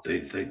second half. They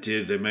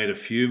did. They made a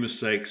few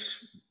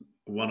mistakes,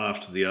 one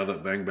after the other,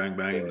 bang, bang,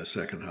 bang, in the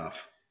second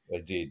half.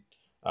 They did.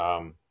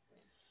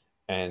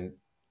 And,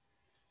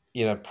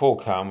 Paul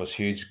Kahn was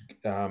huge.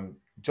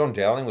 John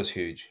Dowling was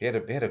huge. He had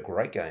a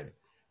great game,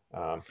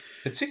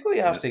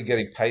 particularly after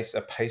getting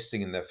a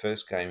pasting in their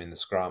first game in the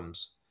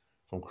scrums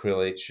from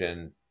Krilich.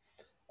 And,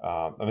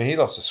 he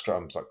lost the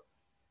scrums like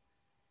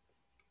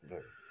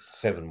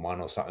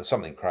 7-1 or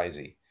something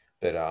crazy.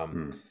 But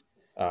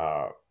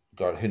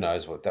God, who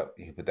knows what that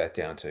you put that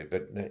down to?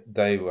 But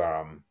they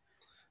were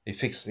he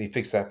fixed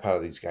that part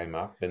of his game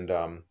up,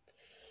 and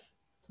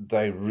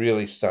they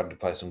really started to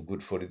play some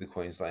good footy. The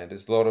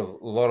Queenslanders, a lot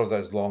of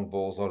those long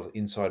balls, a lot of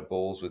inside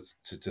balls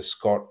to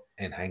Scott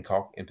and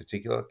Hancock in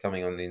particular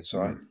coming on the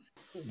inside.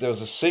 There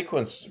was a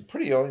sequence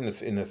pretty early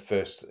in the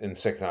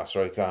second half.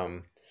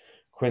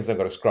 Queensland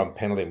got a scrum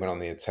penalty and went on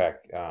the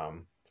attack.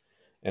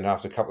 And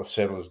after a couple of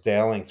settlers,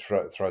 Dowling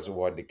throws it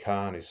wide to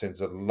Kahn, who sends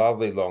a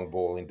lovely long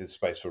ball into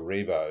space for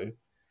Rebo.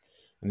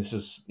 And this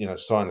is,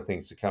 sign of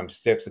things to come.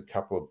 Steps a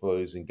couple of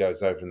blues and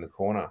goes over in the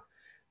corner.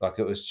 Like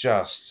it was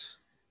just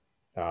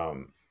a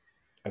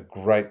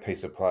great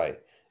piece of play.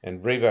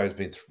 And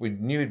Rebo we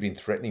knew he'd been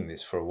threatening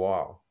this for a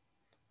while.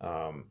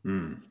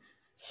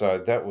 So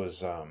that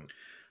was...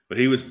 But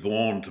he was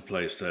born to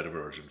play State of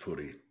Origin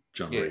footy,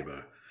 John Yeah,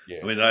 Rebo. yeah.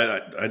 I mean,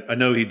 I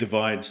know he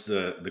divides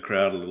the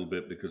crowd a little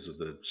bit because of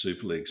the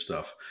Super League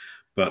stuff,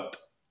 but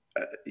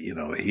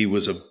he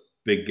was a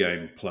big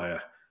game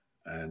player,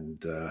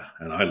 and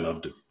I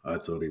loved him. I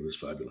thought he was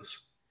fabulous.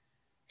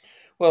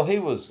 Well, he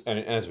was, and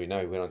as we know,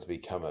 he went on to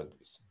become a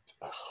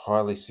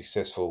highly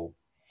successful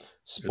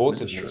sports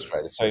Administrator.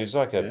 administrator. So he was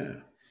like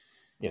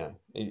Yeah.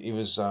 he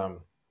was a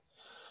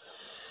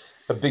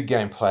big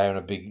game player and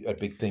a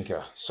big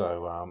thinker.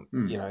 So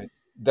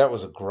that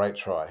was a great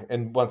try.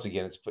 And once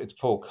again, it's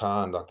Paul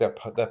Kahn. Like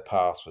that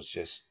pass was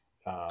just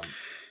Yeah,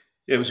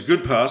 it was a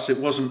good pass. It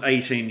wasn't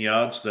 18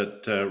 yards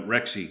that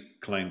Rexy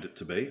claimed it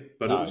to be,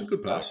 but it was a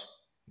good no, pass.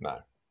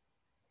 no.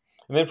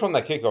 And then from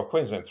that kickoff,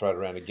 Queensland throw it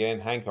around again.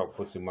 Hancock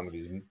puts in one of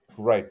his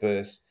great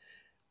bursts.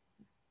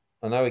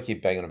 I know we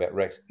keep banging about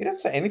Rex. He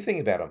doesn't say anything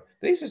about them.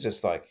 These are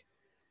just like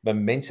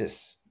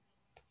momentous,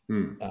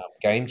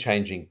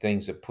 game-changing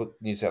things that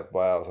put New South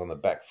Wales on the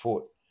back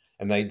foot.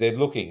 And they're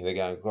looking. They're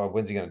going, "God,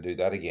 when's he going to do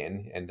that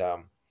again?" And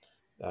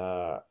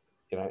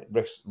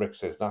Rex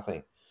says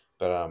nothing,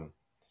 but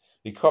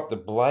he copped a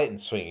blatant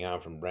swinging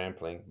arm from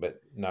Rampling, but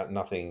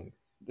nothing.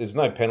 There's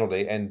no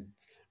penalty, and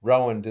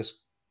Rowan just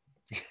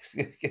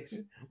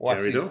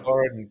wipes his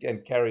forehead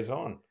and carries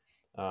on.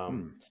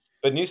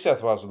 But New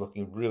South Wales are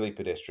looking really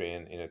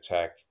pedestrian in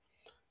attack.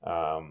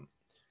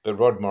 But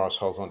Rod Morris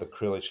holds on to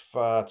Krilich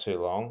far too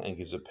long and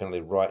gives a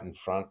penalty right in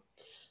front.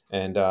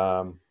 And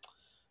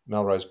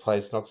Melrose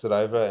Place knocks it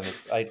over, and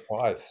it's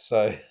 8-5.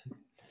 So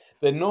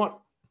they're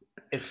not.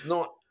 It's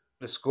not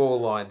the score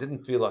line.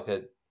 Didn't feel like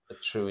a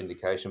true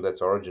indication of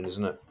that's origin,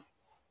 isn't it?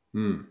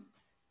 And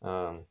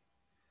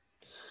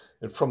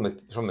from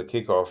the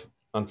kickoff,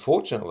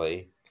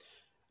 unfortunately,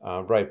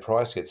 Ray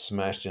Price gets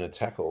smashed in a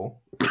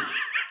tackle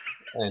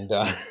and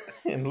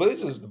and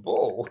loses the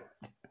ball.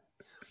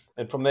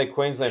 And from there,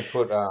 Queensland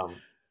put on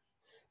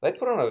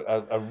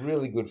a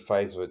really good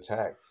phase of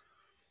attack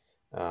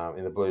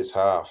in the Blues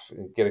half,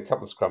 and get a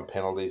couple of scrum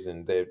penalties,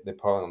 and they're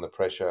piling on the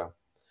pressure.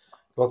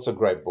 Lots of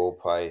great ball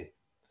play,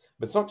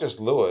 but it's not just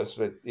Lewis,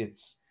 but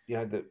it's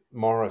the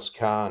Morris,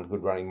 Kahn,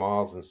 good running,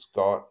 Miles and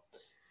Scott,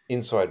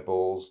 inside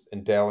balls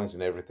and Dowlings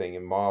and everything.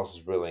 And Miles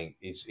is really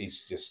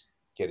he's just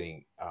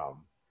getting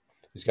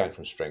he's going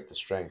from strength to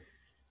strength.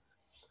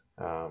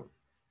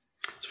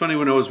 It's funny,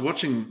 when I was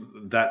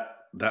watching that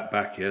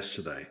back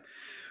yesterday,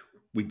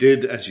 we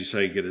did, as you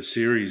say, get a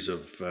series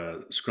of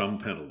scrum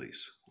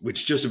penalties,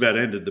 which just about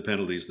ended the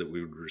penalties that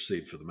we would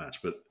receive for the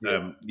match. But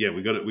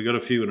we got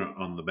a few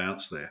on the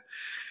bounce there,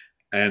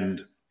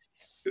 and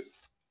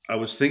I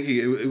was thinking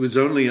it was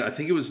only, I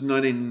think it was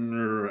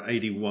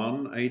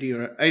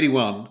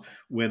 1981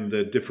 when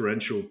the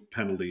differential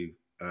penalty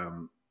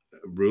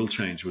rule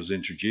change was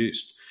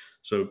introduced.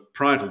 So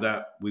prior to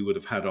that, we would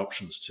have had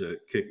options to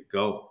kick a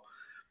goal.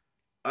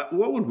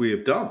 What would we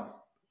have done?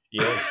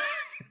 Yeah.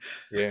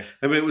 Yeah.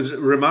 I mean, it was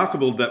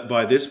remarkable that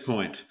by this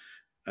point,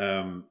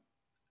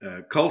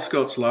 Cole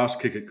Scott's last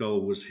kick at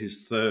goal was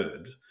his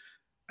third,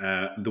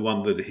 the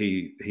one that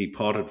he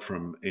potted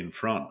from in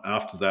front.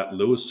 After that,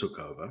 Lewis took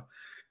over.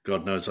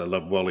 God knows I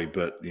love Wally,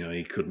 but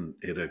he couldn't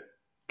hit a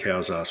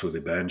cow's ass with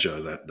a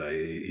banjo that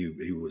day.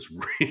 He was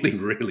really,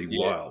 really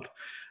wild.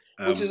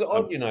 Which is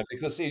odd,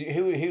 because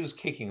he was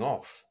kicking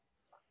off.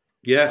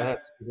 Yeah. I know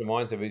it's a different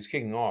mindset, but he's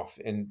kicking off.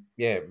 And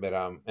but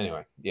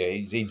anyway,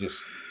 he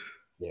just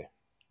You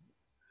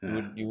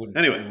wouldn't.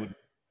 Anyway,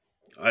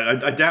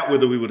 I doubt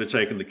whether we would have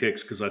taken the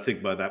kicks, because I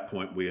think by that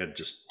point we had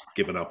just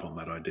given up on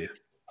that idea.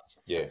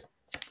 Yeah.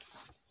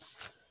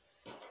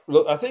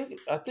 Look, I think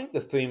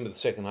the theme of the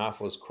second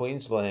half was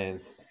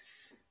Queensland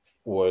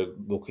were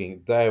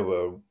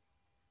a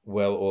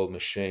well-oiled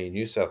machine.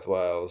 New South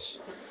Wales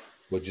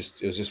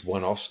it was just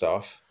one-off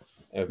stuff,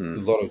 a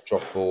lot of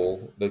drop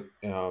ball. But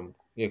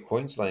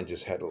Queensland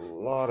just had a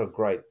lot of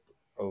great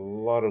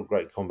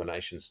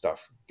combination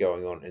stuff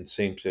going on and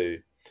seemed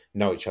to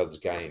know each other's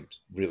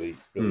games really,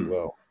 really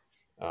well.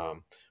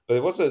 But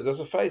there was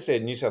a phase there.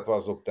 New South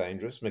Wales looked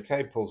dangerous.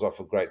 McCabe pulls off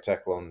a great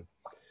tackle on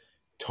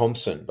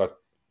Thompson, but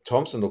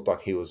Thompson looked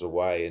like he was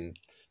away, and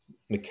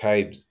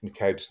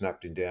McCabe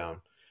snapped him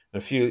down.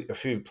 And a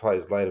few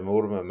plays later,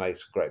 Mortimer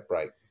makes a great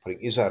break,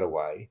 putting Izzard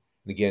away,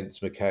 and again it's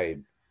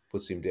McCabe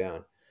puts him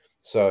down.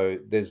 So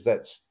there's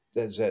that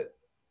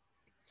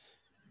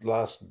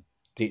last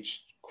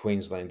ditch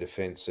Queensland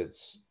defence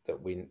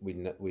that we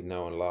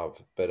know and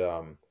love, but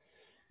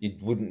you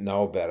wouldn't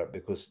know about it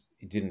because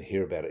you didn't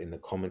hear about it in the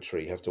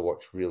commentary. You have to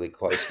watch really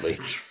closely.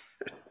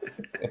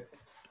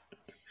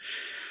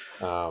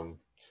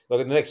 Look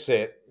at the next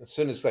set. As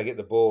soon as they get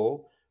the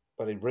ball,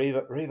 but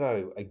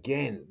Revo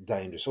again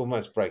dangerous,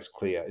 almost breaks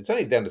clear. It's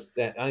only down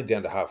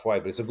to halfway,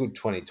 but it's a good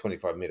 20,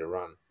 25 metre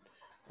run.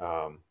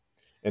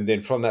 And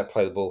then from that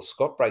play, the ball,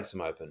 Scott breaks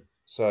them open.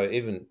 So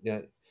even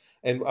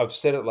and I've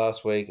said it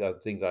last week. I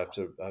think I have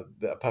to,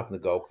 apart from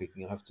the goal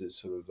kicking, I have to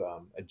sort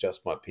of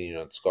adjust my opinion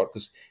on Scott,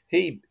 because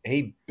he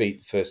beat the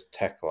first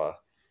tackler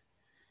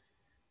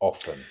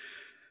often,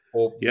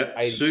 or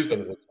 80%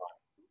 of the time.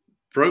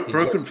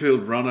 Broken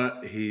field runner.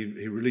 He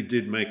really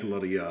did make a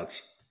lot of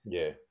yards.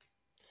 Yeah.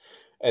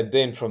 And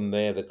then from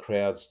there, the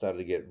crowd started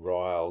to get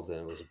riled, and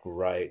it was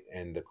great.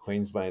 And the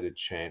Queenslander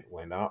chant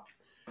went up,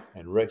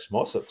 and Rex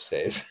Mossop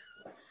says,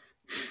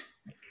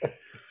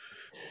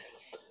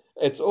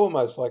 "It's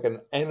almost like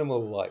an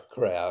animal-like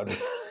crowd."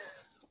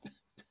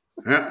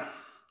 Yeah.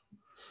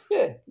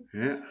 Yeah.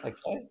 Yeah.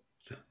 Okay.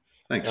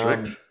 Thanks,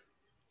 Rex.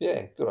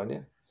 Yeah. Good on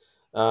you.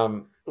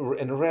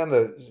 And around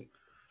the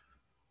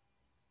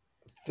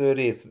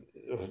 30th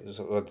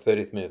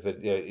minute,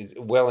 but yeah, is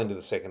well into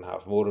the second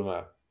half.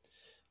 Mortimer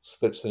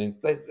slips it in.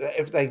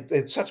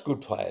 They're such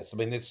good players. I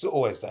mean, it's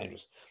always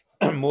dangerous.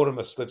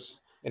 Mortimer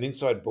slips an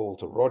inside ball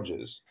to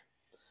Rogers,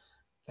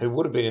 who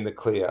would have been in the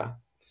clear,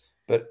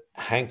 but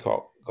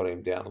Hancock got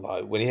him down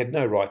low when he had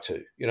no right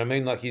to. You know what I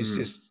mean? Like he's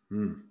just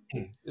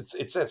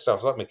it's that stuff.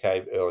 It's like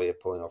McCabe earlier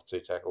pulling off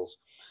 2 tackles.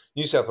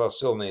 New South Wales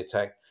still in the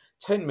attack.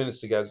 10 minutes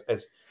to go.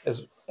 As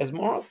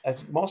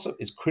Mossop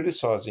is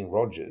criticising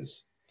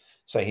Rogers,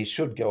 so he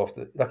should go off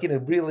the like in a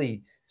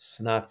really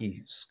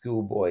snarky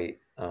schoolboy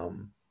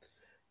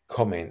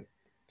comment.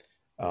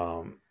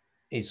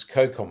 His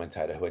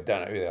co-commentator, who I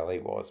don't know who the hell he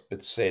was,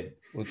 but said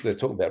they're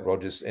talking about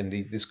Rogers, and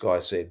this guy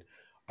said,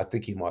 "I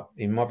think he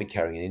might be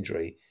carrying an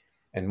injury,"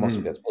 and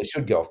Mossop goes, "Well, he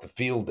should go off the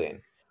field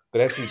then."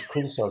 But as he's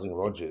criticising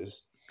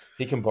Rogers,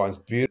 he combines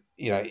beauty.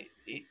 You know,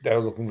 they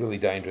were looking really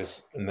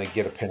dangerous, and they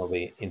get a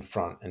penalty in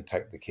front and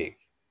take the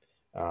kick,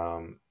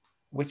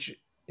 which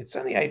it's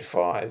only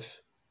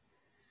 8-5,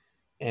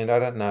 and I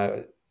don't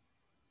know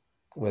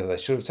whether they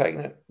should have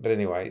taken it, but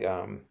anyway.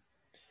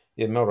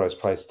 Yeah, Melrose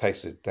Place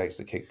takes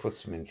the kick,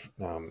 puts them in,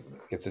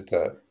 gets it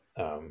to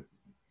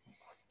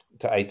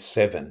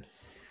 8-7.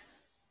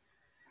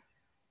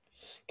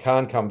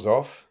 Khan comes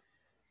off,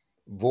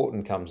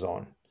 Vaughton comes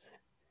on.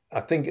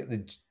 I think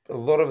a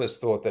lot of us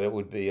thought that it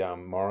would be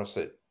Morris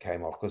that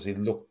came off because he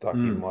looked like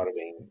he might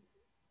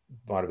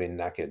have been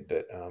knackered,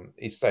 but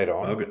he stayed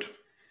on. Buggered.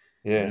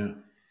 Yeah.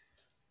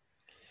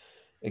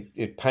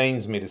 It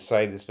pains me to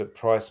say this, but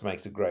Price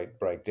makes a great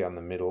break down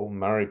the middle.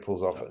 Murray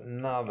pulls off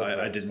another.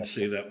 I didn't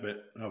see that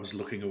bit. I was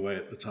looking away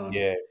at the time.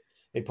 Yeah,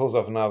 he pulls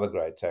off another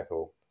great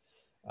tackle.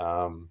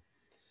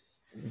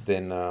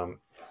 Then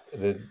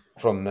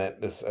from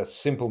that, there's a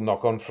simple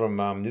knock on from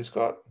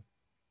Niscott,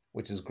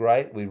 which is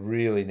great. We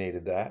really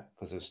needed that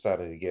because it was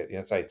starting to get,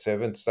 it's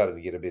 8-7, started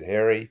to get a bit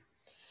hairy.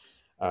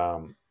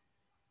 But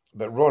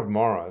Rod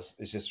Morris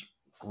is just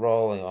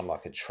rolling on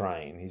like a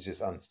train. He's just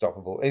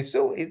unstoppable. And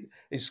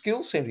his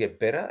skills seem to get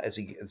better as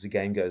the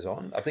game goes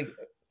on. I think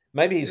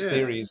maybe his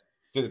theory is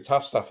do the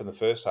tough stuff in the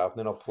first half, and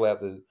then I'll pull out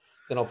the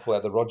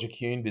Roger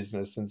Kuhn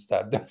business and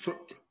start.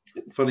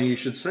 Funny you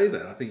should say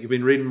that. I think you've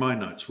been reading my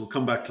notes. We'll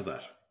come back to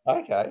that.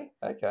 Okay.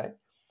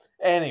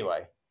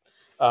 Anyway,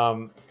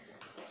 look,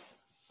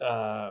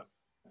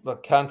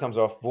 Khan comes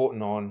off,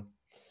 Vaughton on.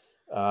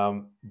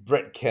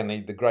 Brett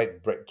Kenny, the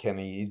great Brett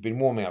Kenny, he's been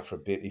warming up for a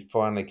bit. He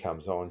finally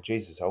comes on.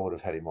 Jesus, I would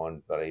have had him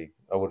on, but I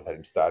would have had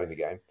him starting the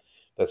game.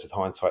 That's with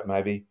hindsight,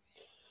 maybe.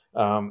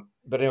 But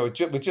anyway,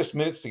 with just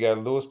minutes to go,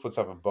 Lewis puts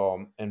up a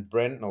bomb, and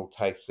Brentnall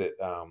takes it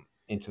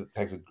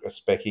takes a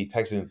specky,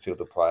 takes it in the field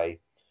to play,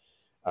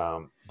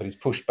 but he's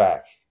pushed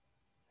back.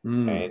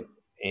 And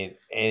in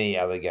any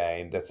other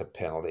game, that's a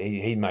penalty.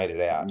 He made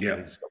it out. Yeah,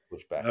 he just got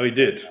pushed back. Oh, he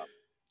did.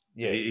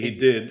 Yeah, he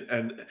did,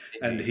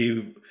 and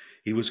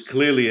he was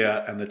clearly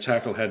out, and the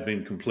tackle had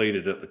been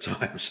completed at the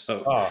time.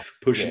 So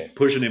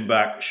pushing him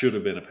back should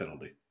have been a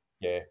penalty.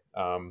 Yeah.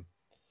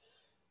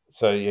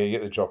 So you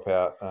get the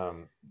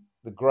dropout.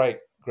 The great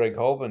Greg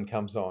Holborn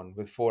comes on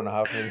with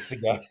 4.5 minutes to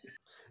go.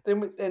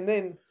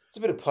 then it's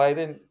a bit of play.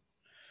 Then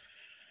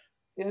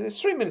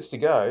there's 3 minutes to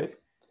go,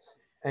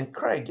 and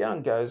Craig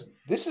Young goes,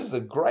 "This is a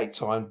great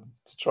time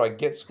to try and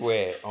get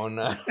square on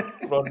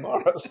Rod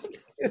Morris.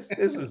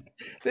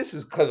 This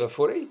is clever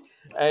footy,"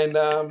 and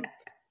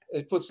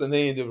it puts the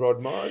knee into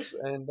Rod Morris,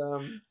 and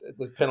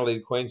the penalty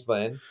to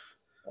Queensland.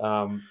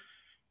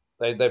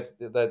 They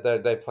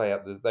play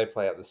out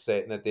the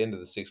set, and at the end of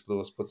the sixth,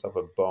 Lewis puts up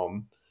a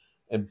bomb,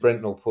 and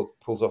Brentnall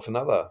pulls off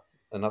another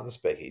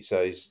specky.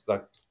 So he's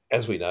like,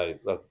 as we know,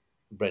 like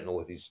Brentnall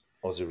with his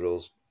Aussie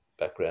rules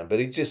background, but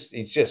he's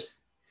just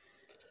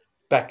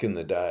back in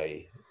the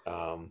day.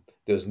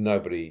 There was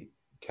nobody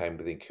came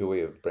within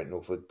cooey of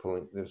Brentnall for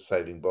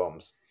saving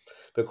bombs.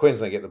 But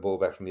Queensland get the ball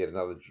back from yet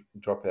another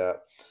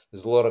dropout.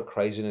 There's a lot of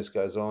craziness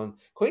goes on.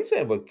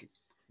 Queensland were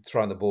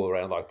throwing the ball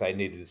around like they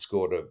needed to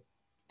score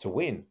to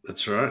win.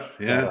 That's right,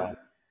 yeah.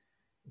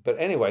 But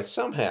anyway,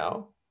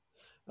 somehow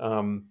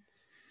Ryan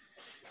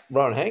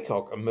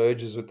Hancock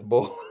emerges with the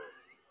ball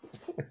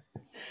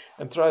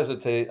and throws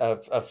it to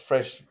a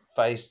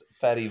fresh-faced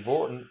Fatty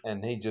Vaughton,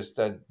 and he just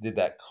did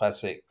that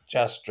classic,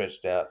 just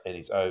stretched out, and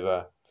he's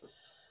over.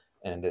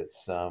 And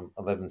it's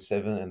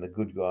 11-7, and the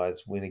good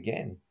guys win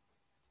again.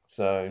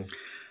 So,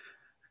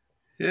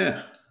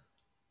 yeah.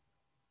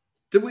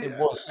 Did we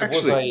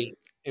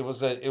It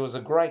was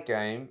a great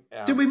game.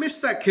 Did we miss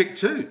that kick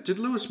too? Did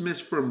Lewis miss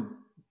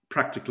from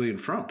practically in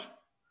front?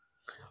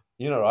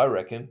 You know what I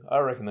reckon? I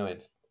reckon they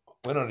went,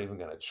 we're not even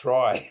going to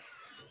try.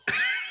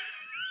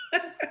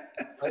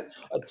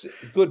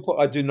 Good point.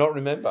 I do not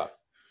remember.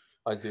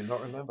 I do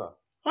not remember.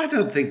 I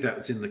don't think that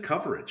was in the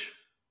coverage.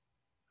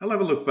 I'll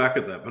have a look back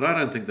at that, but I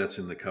don't think that's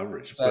in the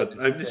coverage. So But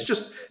it's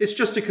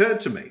just occurred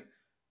to me.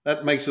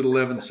 That makes it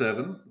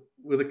 11-7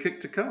 with a kick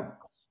to come.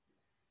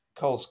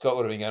 Cole Scott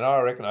would have been going,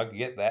 I reckon I could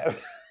get that.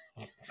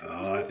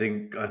 Oh, I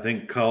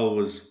think Cole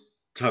was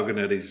tugging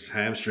at his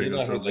hamstring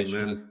or something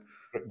then.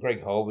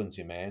 Greg Holden's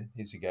your man.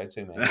 He's the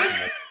go-to man.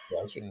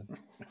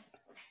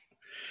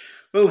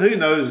 Well, who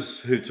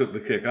knows who took the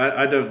kick?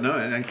 I don't know.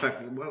 And in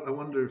fact, well, I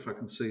wonder if I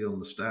can see on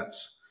the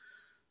stats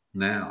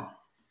now.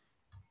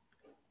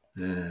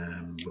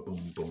 Boom,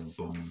 boom,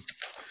 boom.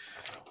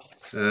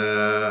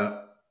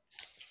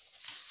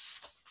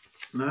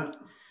 No,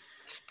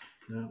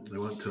 they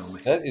won't tell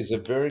me. That is a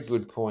very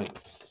good point.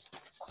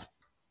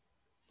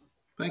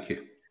 Thank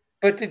you.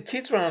 But did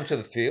kids run onto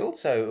the field,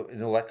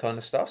 and all that kind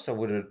of stuff? So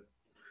would it?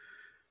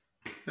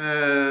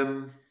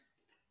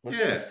 Was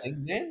it a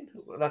thing then?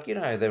 Like,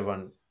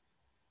 everyone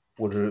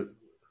would it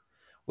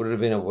have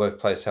been a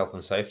workplace health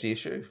and safety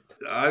issue?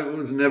 I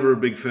was never a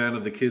big fan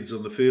of the kids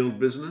on the field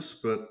business,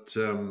 but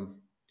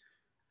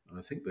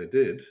I think they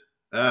did.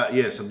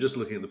 Yes, I'm just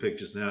looking at the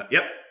pictures now.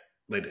 Yep,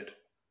 they did.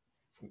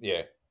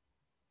 Yeah.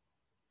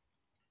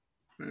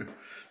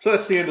 So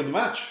that's the end of the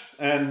match,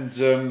 and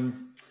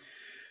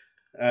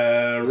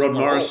Rod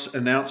Morris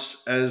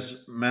announced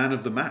as man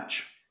of the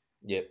match.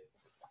 Yep.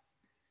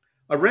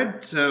 I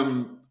read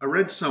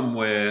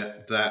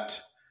somewhere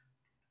that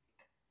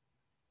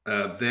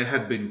there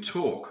had been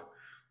talk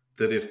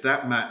that if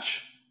that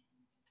match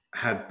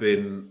had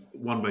been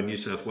won by New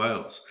South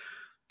Wales,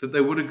 that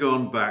they would have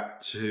gone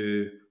back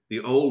to the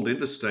old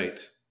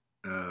interstate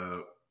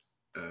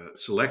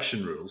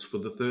selection rules for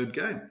the third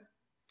game.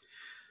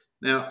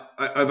 Now,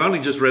 I've only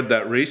just read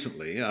that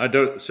recently. I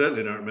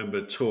certainly don't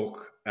remember talk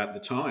at the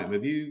time.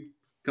 Have you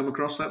come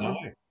across that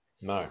one?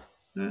 No.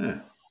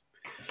 Yeah.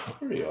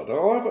 Very odd.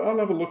 I'll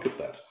have a look at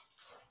that.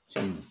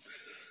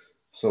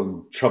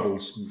 Some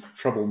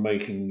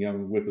trouble-making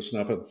young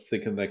whippersnapper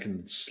thinking they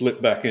can slip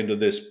back into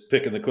this,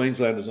 picking the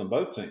Queenslanders on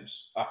both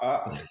teams.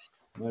 Aha.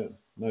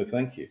 No,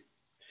 thank you.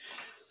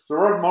 So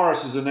Rod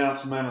Morris is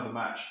announced man of the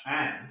match,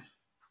 and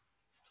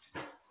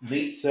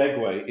neat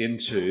segue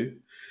into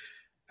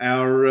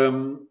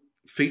our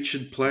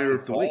featured player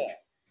of the week.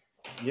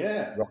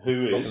 Yeah,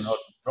 who is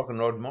Rock and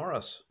Rod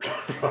Morris.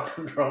 Rock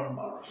and Rod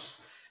Morris.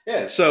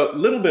 Yeah, so a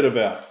little bit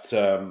about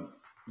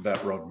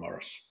Rod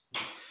Morris.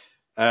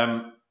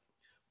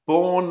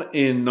 Born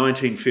in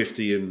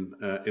 1950 in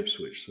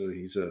Ipswich, so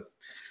he's a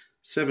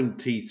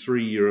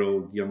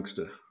 73-year-old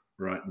youngster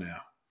right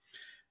now.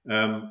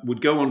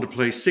 Would go on to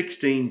play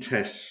 16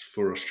 tests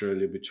for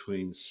Australia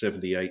between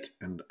 78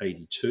 and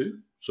 82.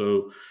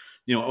 So,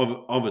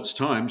 of its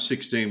time,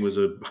 16 was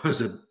a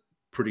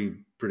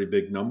pretty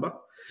big number,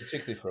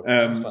 particularly for a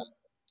Queensland.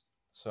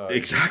 So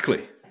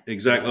exactly.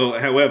 Well,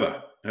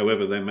 however,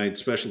 they made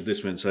special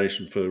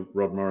dispensation for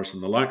Rod Morris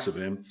and the likes of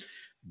him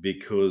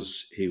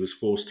because he was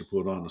forced to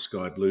put on a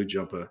sky blue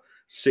jumper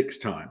 6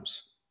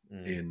 times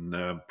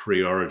in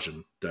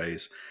pre-Origin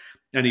days,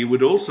 and he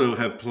would also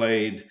have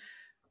played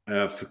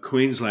for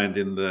Queensland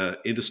in the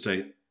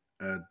interstate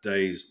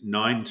days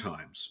 9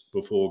 times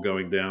before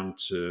going down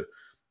to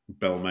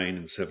Balmain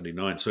in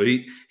 79. So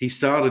he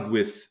started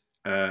with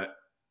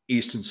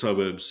Eastern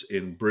Suburbs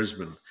in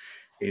Brisbane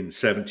in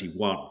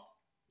 71.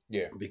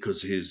 Yeah,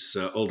 because his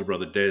older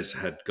brother Des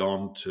had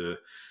gone to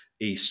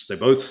East. They're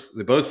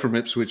both from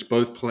Ipswich.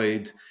 Both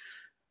played.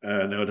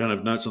 Now I don't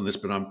have notes on this,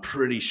 but I'm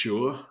pretty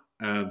sure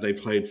they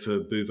played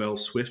for Bouvel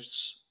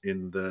Swifts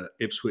in the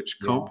Ipswich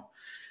comp.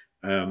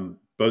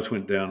 Both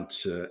went down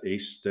to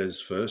East.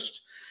 Des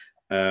first,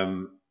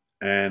 and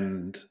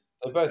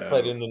they both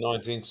played in the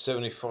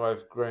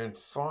 1975 grand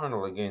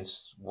final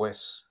against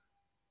West.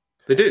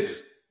 They did.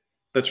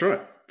 That's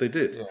right. They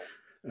did. Yeah.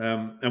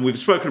 And we've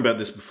spoken about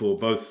this before.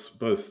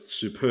 Both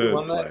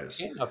superb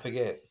players. I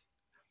forget.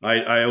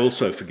 I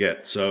also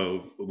forget.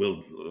 So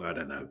I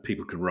don't know.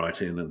 People can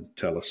write in and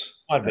tell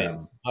us. Might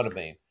have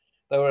been.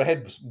 They were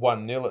ahead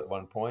 1-0 at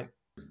one point.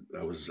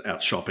 I was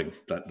out shopping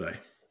that day.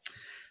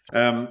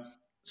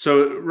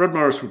 So Rod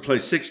Morris would play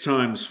 6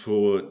 times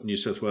for New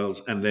South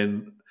Wales and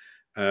then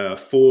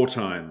 4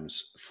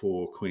 times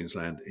for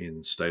Queensland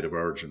in State of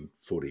Origin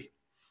footy.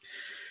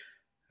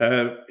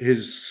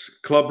 His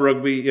club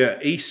rugby,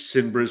 Easts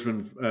in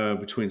Brisbane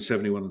between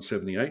 71 and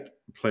 78.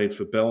 Played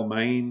for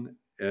Balmain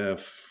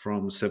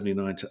from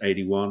 79 to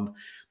 81.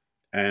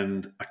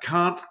 And I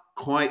can't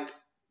quite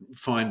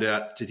find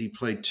out, did he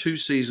play 2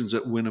 seasons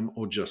at Wynnum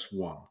or just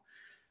 1?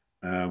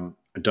 I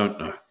don't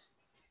know.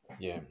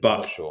 Yeah, but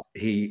not sure.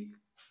 He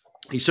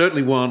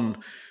certainly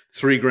won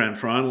 3 grand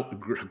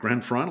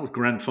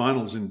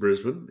finals in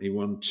Brisbane. He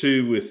won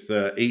 2 with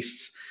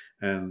Easts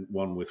and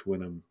 1 with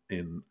Wynnum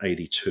in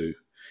 82.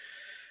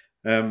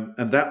 And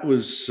that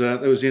was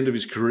the end of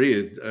his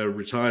career.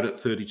 Retired at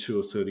 32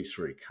 or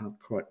 33. Can't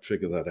quite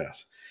figure that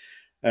out.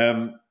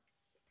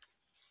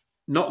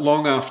 Not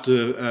long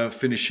after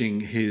finishing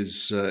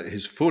his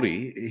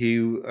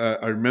footy,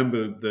 I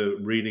remember the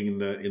reading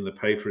in the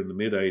paper in the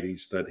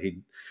mid-80s that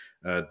he'd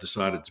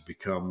decided to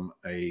become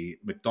a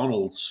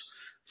McDonald's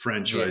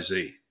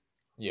franchisee.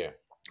 Yeah.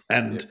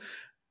 And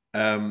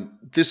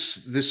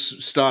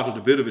this started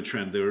a bit of a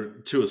trend. There were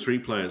 2 or 3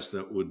 players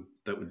that would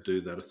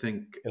do that. I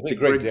think did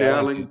Greg Greg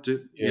Dowling did.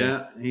 do?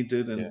 Yeah, he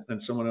did,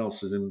 and someone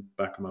else is in the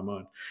back of my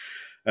mind.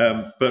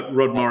 But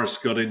Rod Morris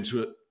got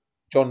into it.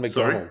 John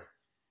McDonald. Sorry?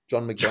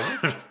 John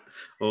McDonald?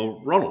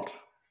 Or Ronald.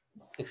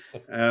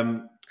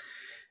 And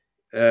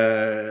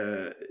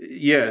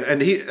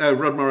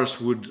Rod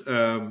Morris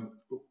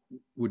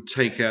would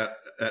take out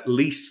at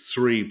least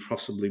 3,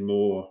 possibly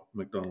more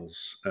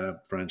McDonald's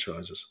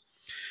franchises.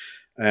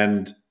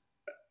 And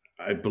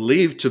I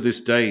believe to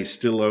this day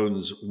still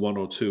owns 1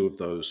 or 2 of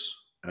those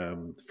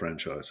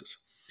franchises.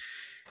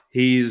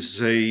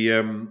 He's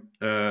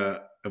a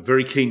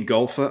very keen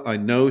golfer. I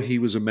know he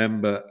was a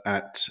member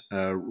at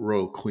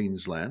Royal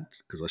Queensland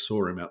because I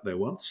saw him out there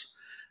once.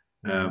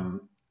 And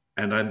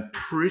I'm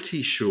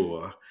pretty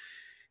sure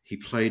he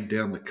played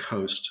down the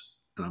coast.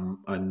 And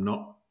I'm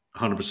not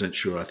 100%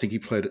 sure. I think he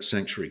played at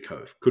Sanctuary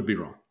Cove. Could be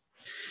wrong.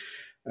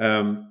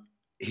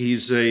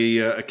 He's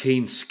a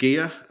keen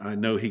skier. I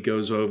know he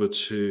goes over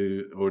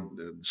to, or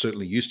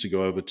certainly used to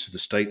go over to the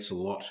States a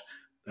lot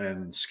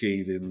and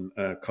skied in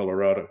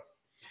Colorado.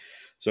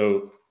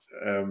 So,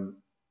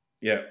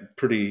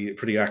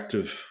 pretty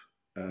active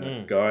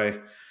guy.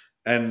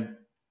 And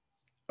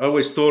I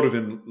always thought of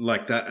him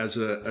like that as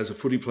a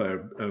footy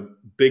player, a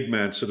big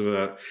man, sort of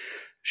a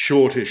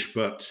shortish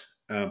but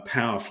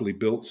powerfully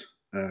built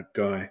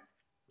guy,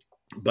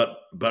 but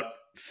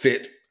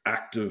fit,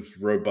 active,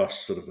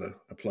 robust sort of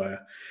a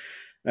player.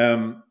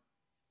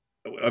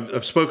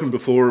 I've spoken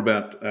before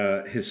about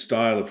his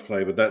style of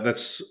play, but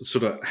that's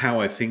sort of how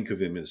I think of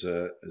him as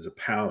a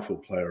powerful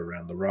player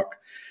around the ruck.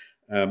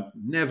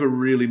 Never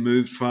really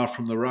moved far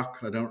from the ruck.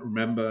 I don't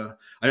remember.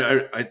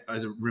 I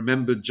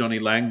remember Johnny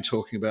Lang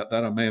talking about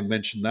that. I may have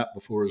mentioned that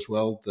before as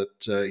well,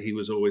 that he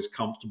was always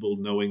comfortable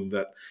knowing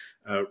that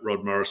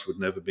Rod Morris would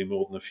never be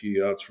more than a few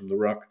yards from the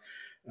ruck.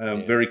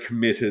 Very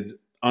committed,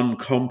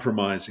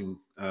 uncompromising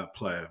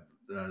player,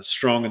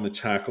 strong in the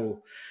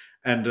tackle,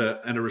 and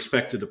a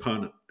respected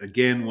opponent.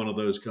 Again, one of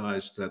those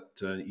guys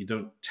that you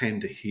don't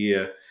tend to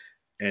hear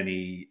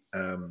any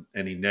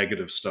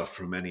negative stuff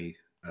from any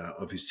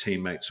of his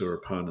teammates or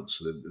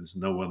opponents. There's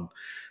no one.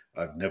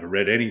 I've never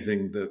read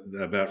anything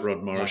about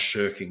Rod Morris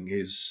shirking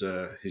his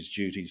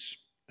duties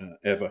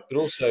ever. But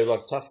also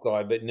like tough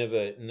guy, but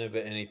never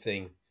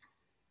anything.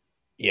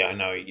 Yeah, I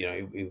know.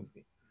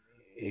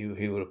 He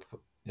would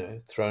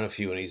have thrown a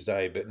few in his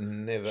day, but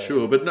never.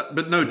 Sure,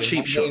 but no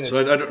cheap shots.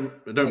 I don't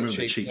remember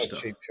the cheap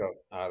stuff. Cheap shot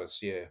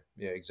artists. Yeah,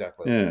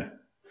 exactly. Yeah.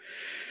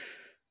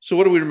 So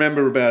what do we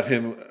remember about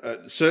him?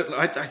 Certainly,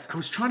 I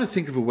was trying to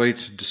think of a way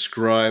to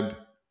describe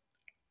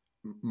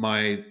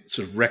my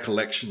sort of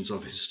recollections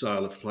of his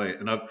style of play,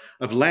 and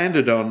I've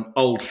landed on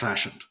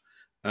old-fashioned,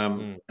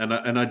 and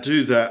I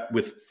do that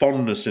with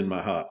fondness in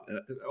my heart.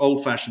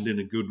 Old-fashioned in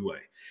a good way.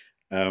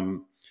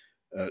 A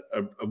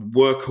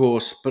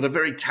workhorse, but a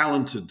very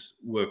talented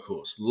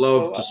workhorse.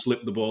 Loved to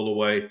slip the ball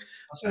away. I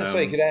was going to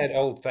say you could add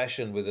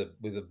old-fashioned with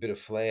a bit of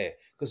flair,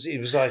 because it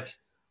was like,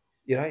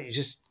 you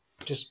just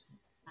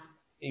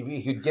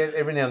he could get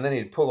every now and then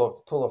he'd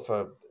pull off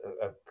a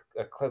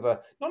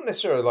clever, not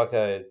necessarily like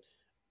a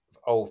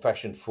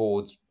old-fashioned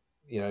forwards,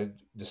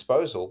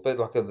 disposal, but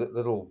like a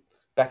little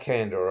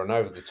backhand or an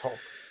over-the-top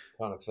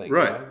kind of thing.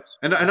 Right.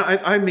 And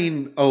I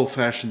mean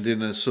old-fashioned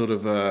in a sort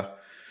of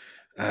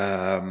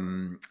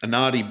an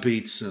Artie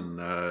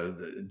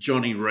Beetson,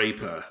 Johnny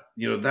Raper,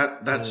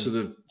 that sort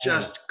of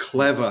just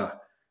clever,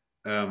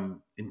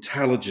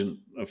 intelligent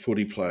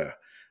footy player.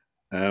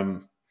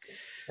 The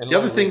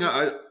other thing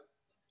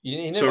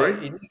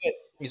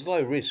he's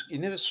low risk. You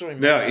never saw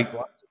him.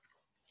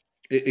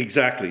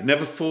 Exactly.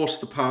 Never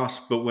forced the pass,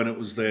 but when it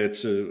was there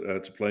to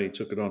play, he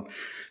took it on.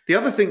 The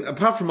other thing,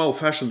 apart from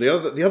old-fashioned, the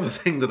other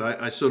thing that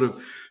I sort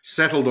of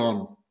settled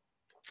on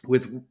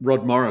with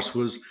Rod Morris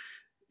was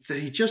that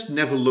he just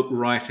never looked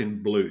right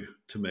in blue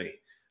to me.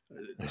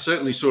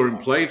 Certainly saw him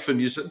play for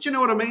New South. Do you know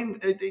what I mean?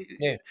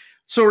 Yeah.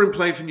 Saw him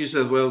play for New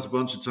South Wales a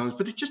bunch of times,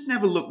 but it just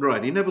never looked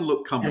right. He never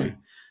looked comfy.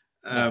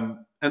 And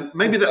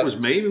maybe that was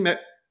me.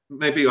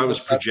 Maybe I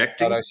was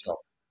projecting.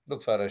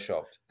 Look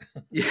photoshopped.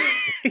 Yeah.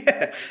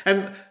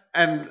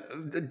 And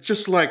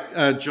just like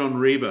John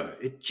Reba,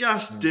 it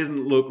just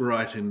didn't look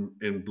right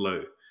in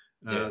blue.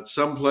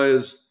 Some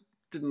players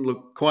didn't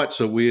look quite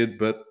so weird,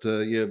 but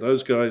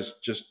those guys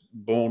just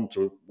born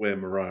to wear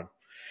maroon.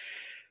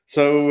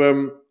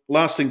 So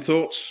lasting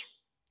thoughts.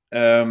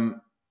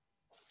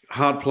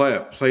 Hard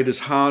player. Played as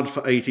hard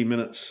for 80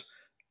 minutes.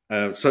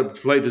 So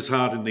played as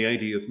hard in the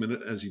 80th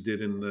minute as he did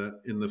in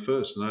the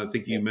first. And I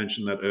think you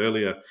mentioned that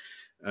earlier.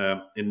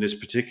 In this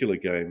particular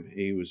game,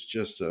 he was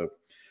just a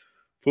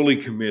fully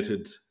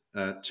committed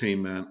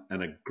team man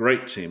and a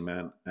great team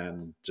man,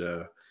 and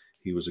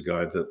he was a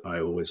guy that I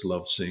always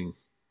loved seeing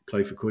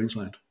play for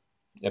Queensland.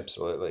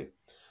 Absolutely,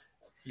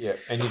 yeah,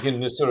 and you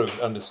can just sort of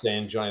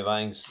understand Johnny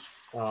Lang's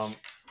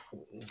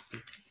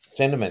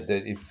sentiment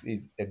that if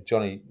you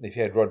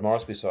had Rod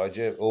Morris beside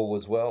you, all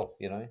was well.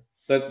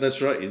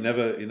 That's right. You're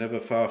never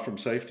far from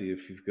safety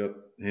if you've got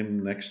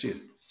him next to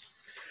you.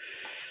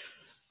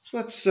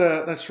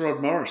 So that's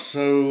Rod Morris.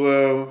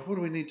 So what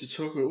do we need to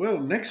talk about? Well,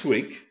 next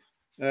week,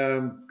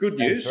 good Game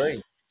news.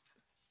 three.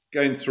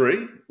 Game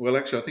 3. Well,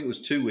 actually, I think it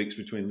was 2 weeks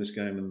between this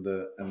game and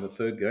the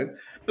third game,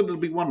 but it'll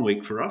be 1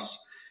 week for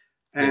us.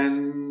 Yes.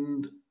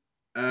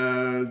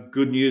 And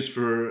good news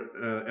for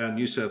our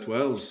New South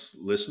Wales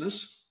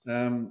listeners.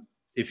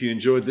 If you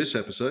enjoyed this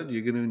episode,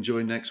 you're going to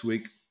enjoy next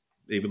week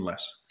even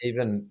less.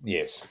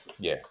 Yes.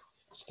 Yeah.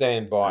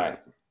 Stand by.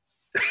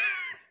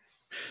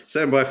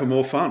 Stand by for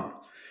more fun.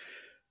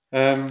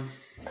 And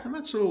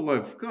that's all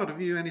I've got.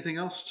 Have you anything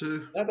else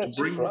to That's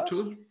bring it for to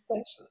us. it?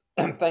 Thanks.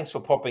 Thanks for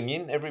popping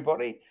in,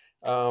 everybody.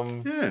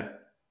 Yeah.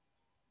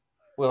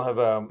 We'll have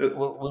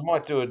we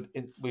might do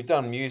it. We've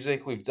done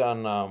music. We've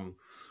done a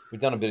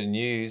bit of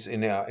news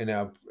in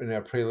our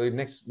prelude.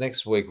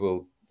 Next week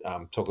we'll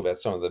talk about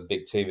some of the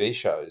big TV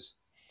shows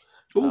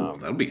Oh,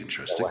 that'll be that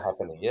interesting. were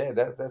happening. Yeah,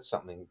 that's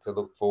something to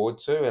look forward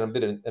to, and a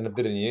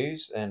bit of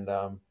news, and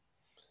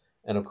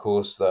of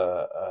course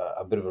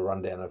a bit of a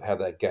rundown of how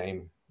that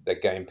game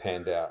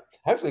panned out.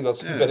 Hopefully, got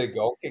some better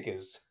goal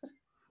kickers.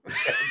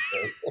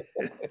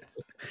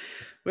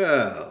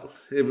 Well,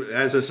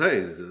 as I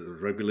say,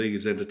 rugby league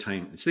is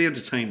entertainment. It's the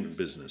entertainment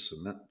business,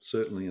 and that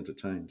certainly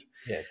entertained.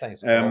 Yeah,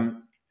 thanks.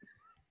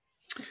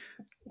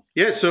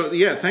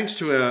 Thanks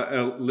to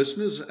our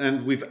listeners,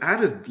 and we've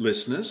added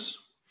listeners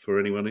for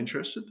anyone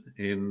interested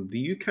in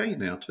the UK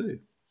now too.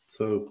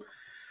 So,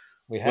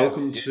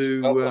 welcome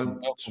to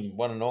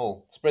one and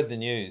all. Spread the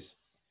news.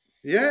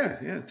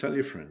 Yeah, tell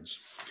your friends.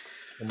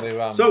 And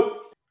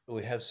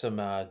we have some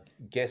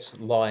guests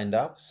lined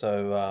up.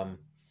 So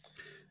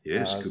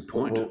yes, good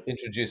point. We'll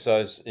introduce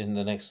those in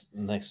the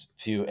next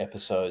few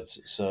episodes.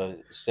 So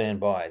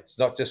stand by. It's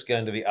not just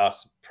going to be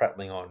us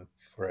prattling on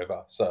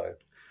forever. So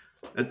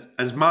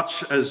as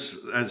much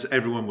as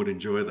everyone would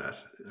enjoy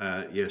that,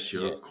 yes,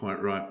 you're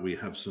quite right. We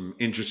have some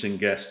interesting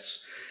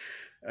guests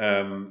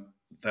that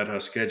are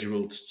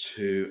scheduled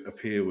to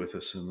appear with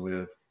us, and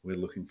we're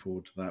looking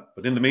forward to that.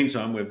 But in the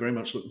meantime, we're very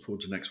much looking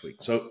forward to next week.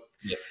 So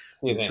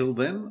until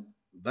then,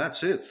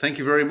 that's it. Thank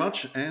you very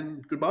much,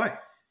 and goodbye.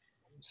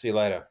 See you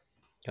later.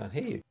 Can't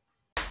hear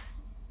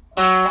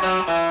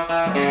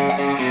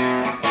you.